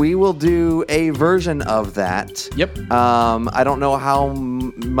 Yeah. We will do a version of that. Yep. I don't know how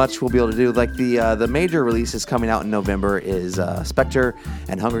much we'll be able to do. Like the major releases coming out in November is Spectre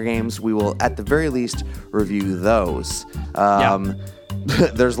and Hunger Games. We will at the very least review those.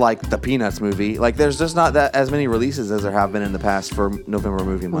 There's like the Peanuts movie. Like there's just not that as many releases as there have been in the past for November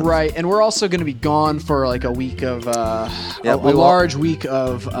movie month. Right, and we're also going to be gone for like a week of large week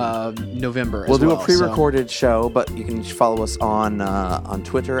of November. We'll do a pre-recorded show, but you can follow us on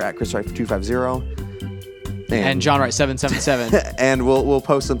Twitter at ChrisWright250. And John Wright 777. And we'll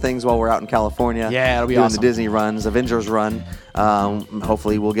post some things while we're out in California. Yeah, it'll be doing awesome. The Disney runs, Avengers run.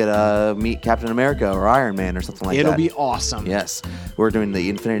 Hopefully we'll get to meet Captain America or Iron Man or something like that. It'll be awesome. Yes. We're doing the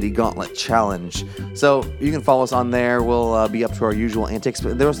Infinity Gauntlet Challenge. So you can follow us on there. We'll be up to our usual antics.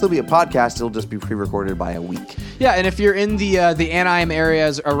 But there will still be a podcast. It'll just be pre-recorded by a week. Yeah, and if you're in the Anaheim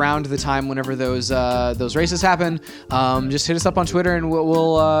areas around the time whenever those races happen, just hit us up on Twitter and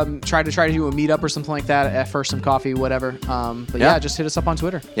we'll try to do a meetup or something like that for some coffee, whatever. Just hit us up on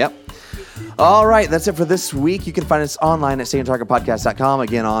Twitter. Yep. All right, that's it for this week. You can find us online at StayOnTargetPodcast.com.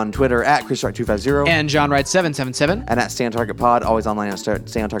 Again, on Twitter at ChrisWright250. And JohnWright777. And at StayOnTargetPod, always online at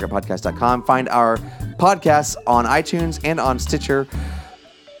StayOnTargetPodcast.com. Find our podcasts on iTunes and on Stitcher.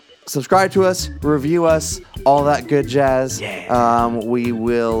 Subscribe to us, review us, all that good jazz. Yeah. We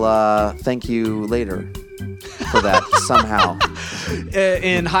will thank you later for that somehow.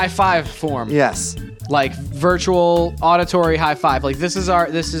 In high five form. Yes. Like virtual auditory high five. Like this is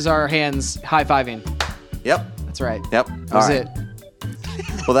our hands high fiving. Yep. That's right. Yep. That's it.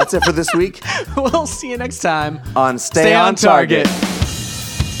 Well, that's it for this week. We'll see you next time on Stay on Target.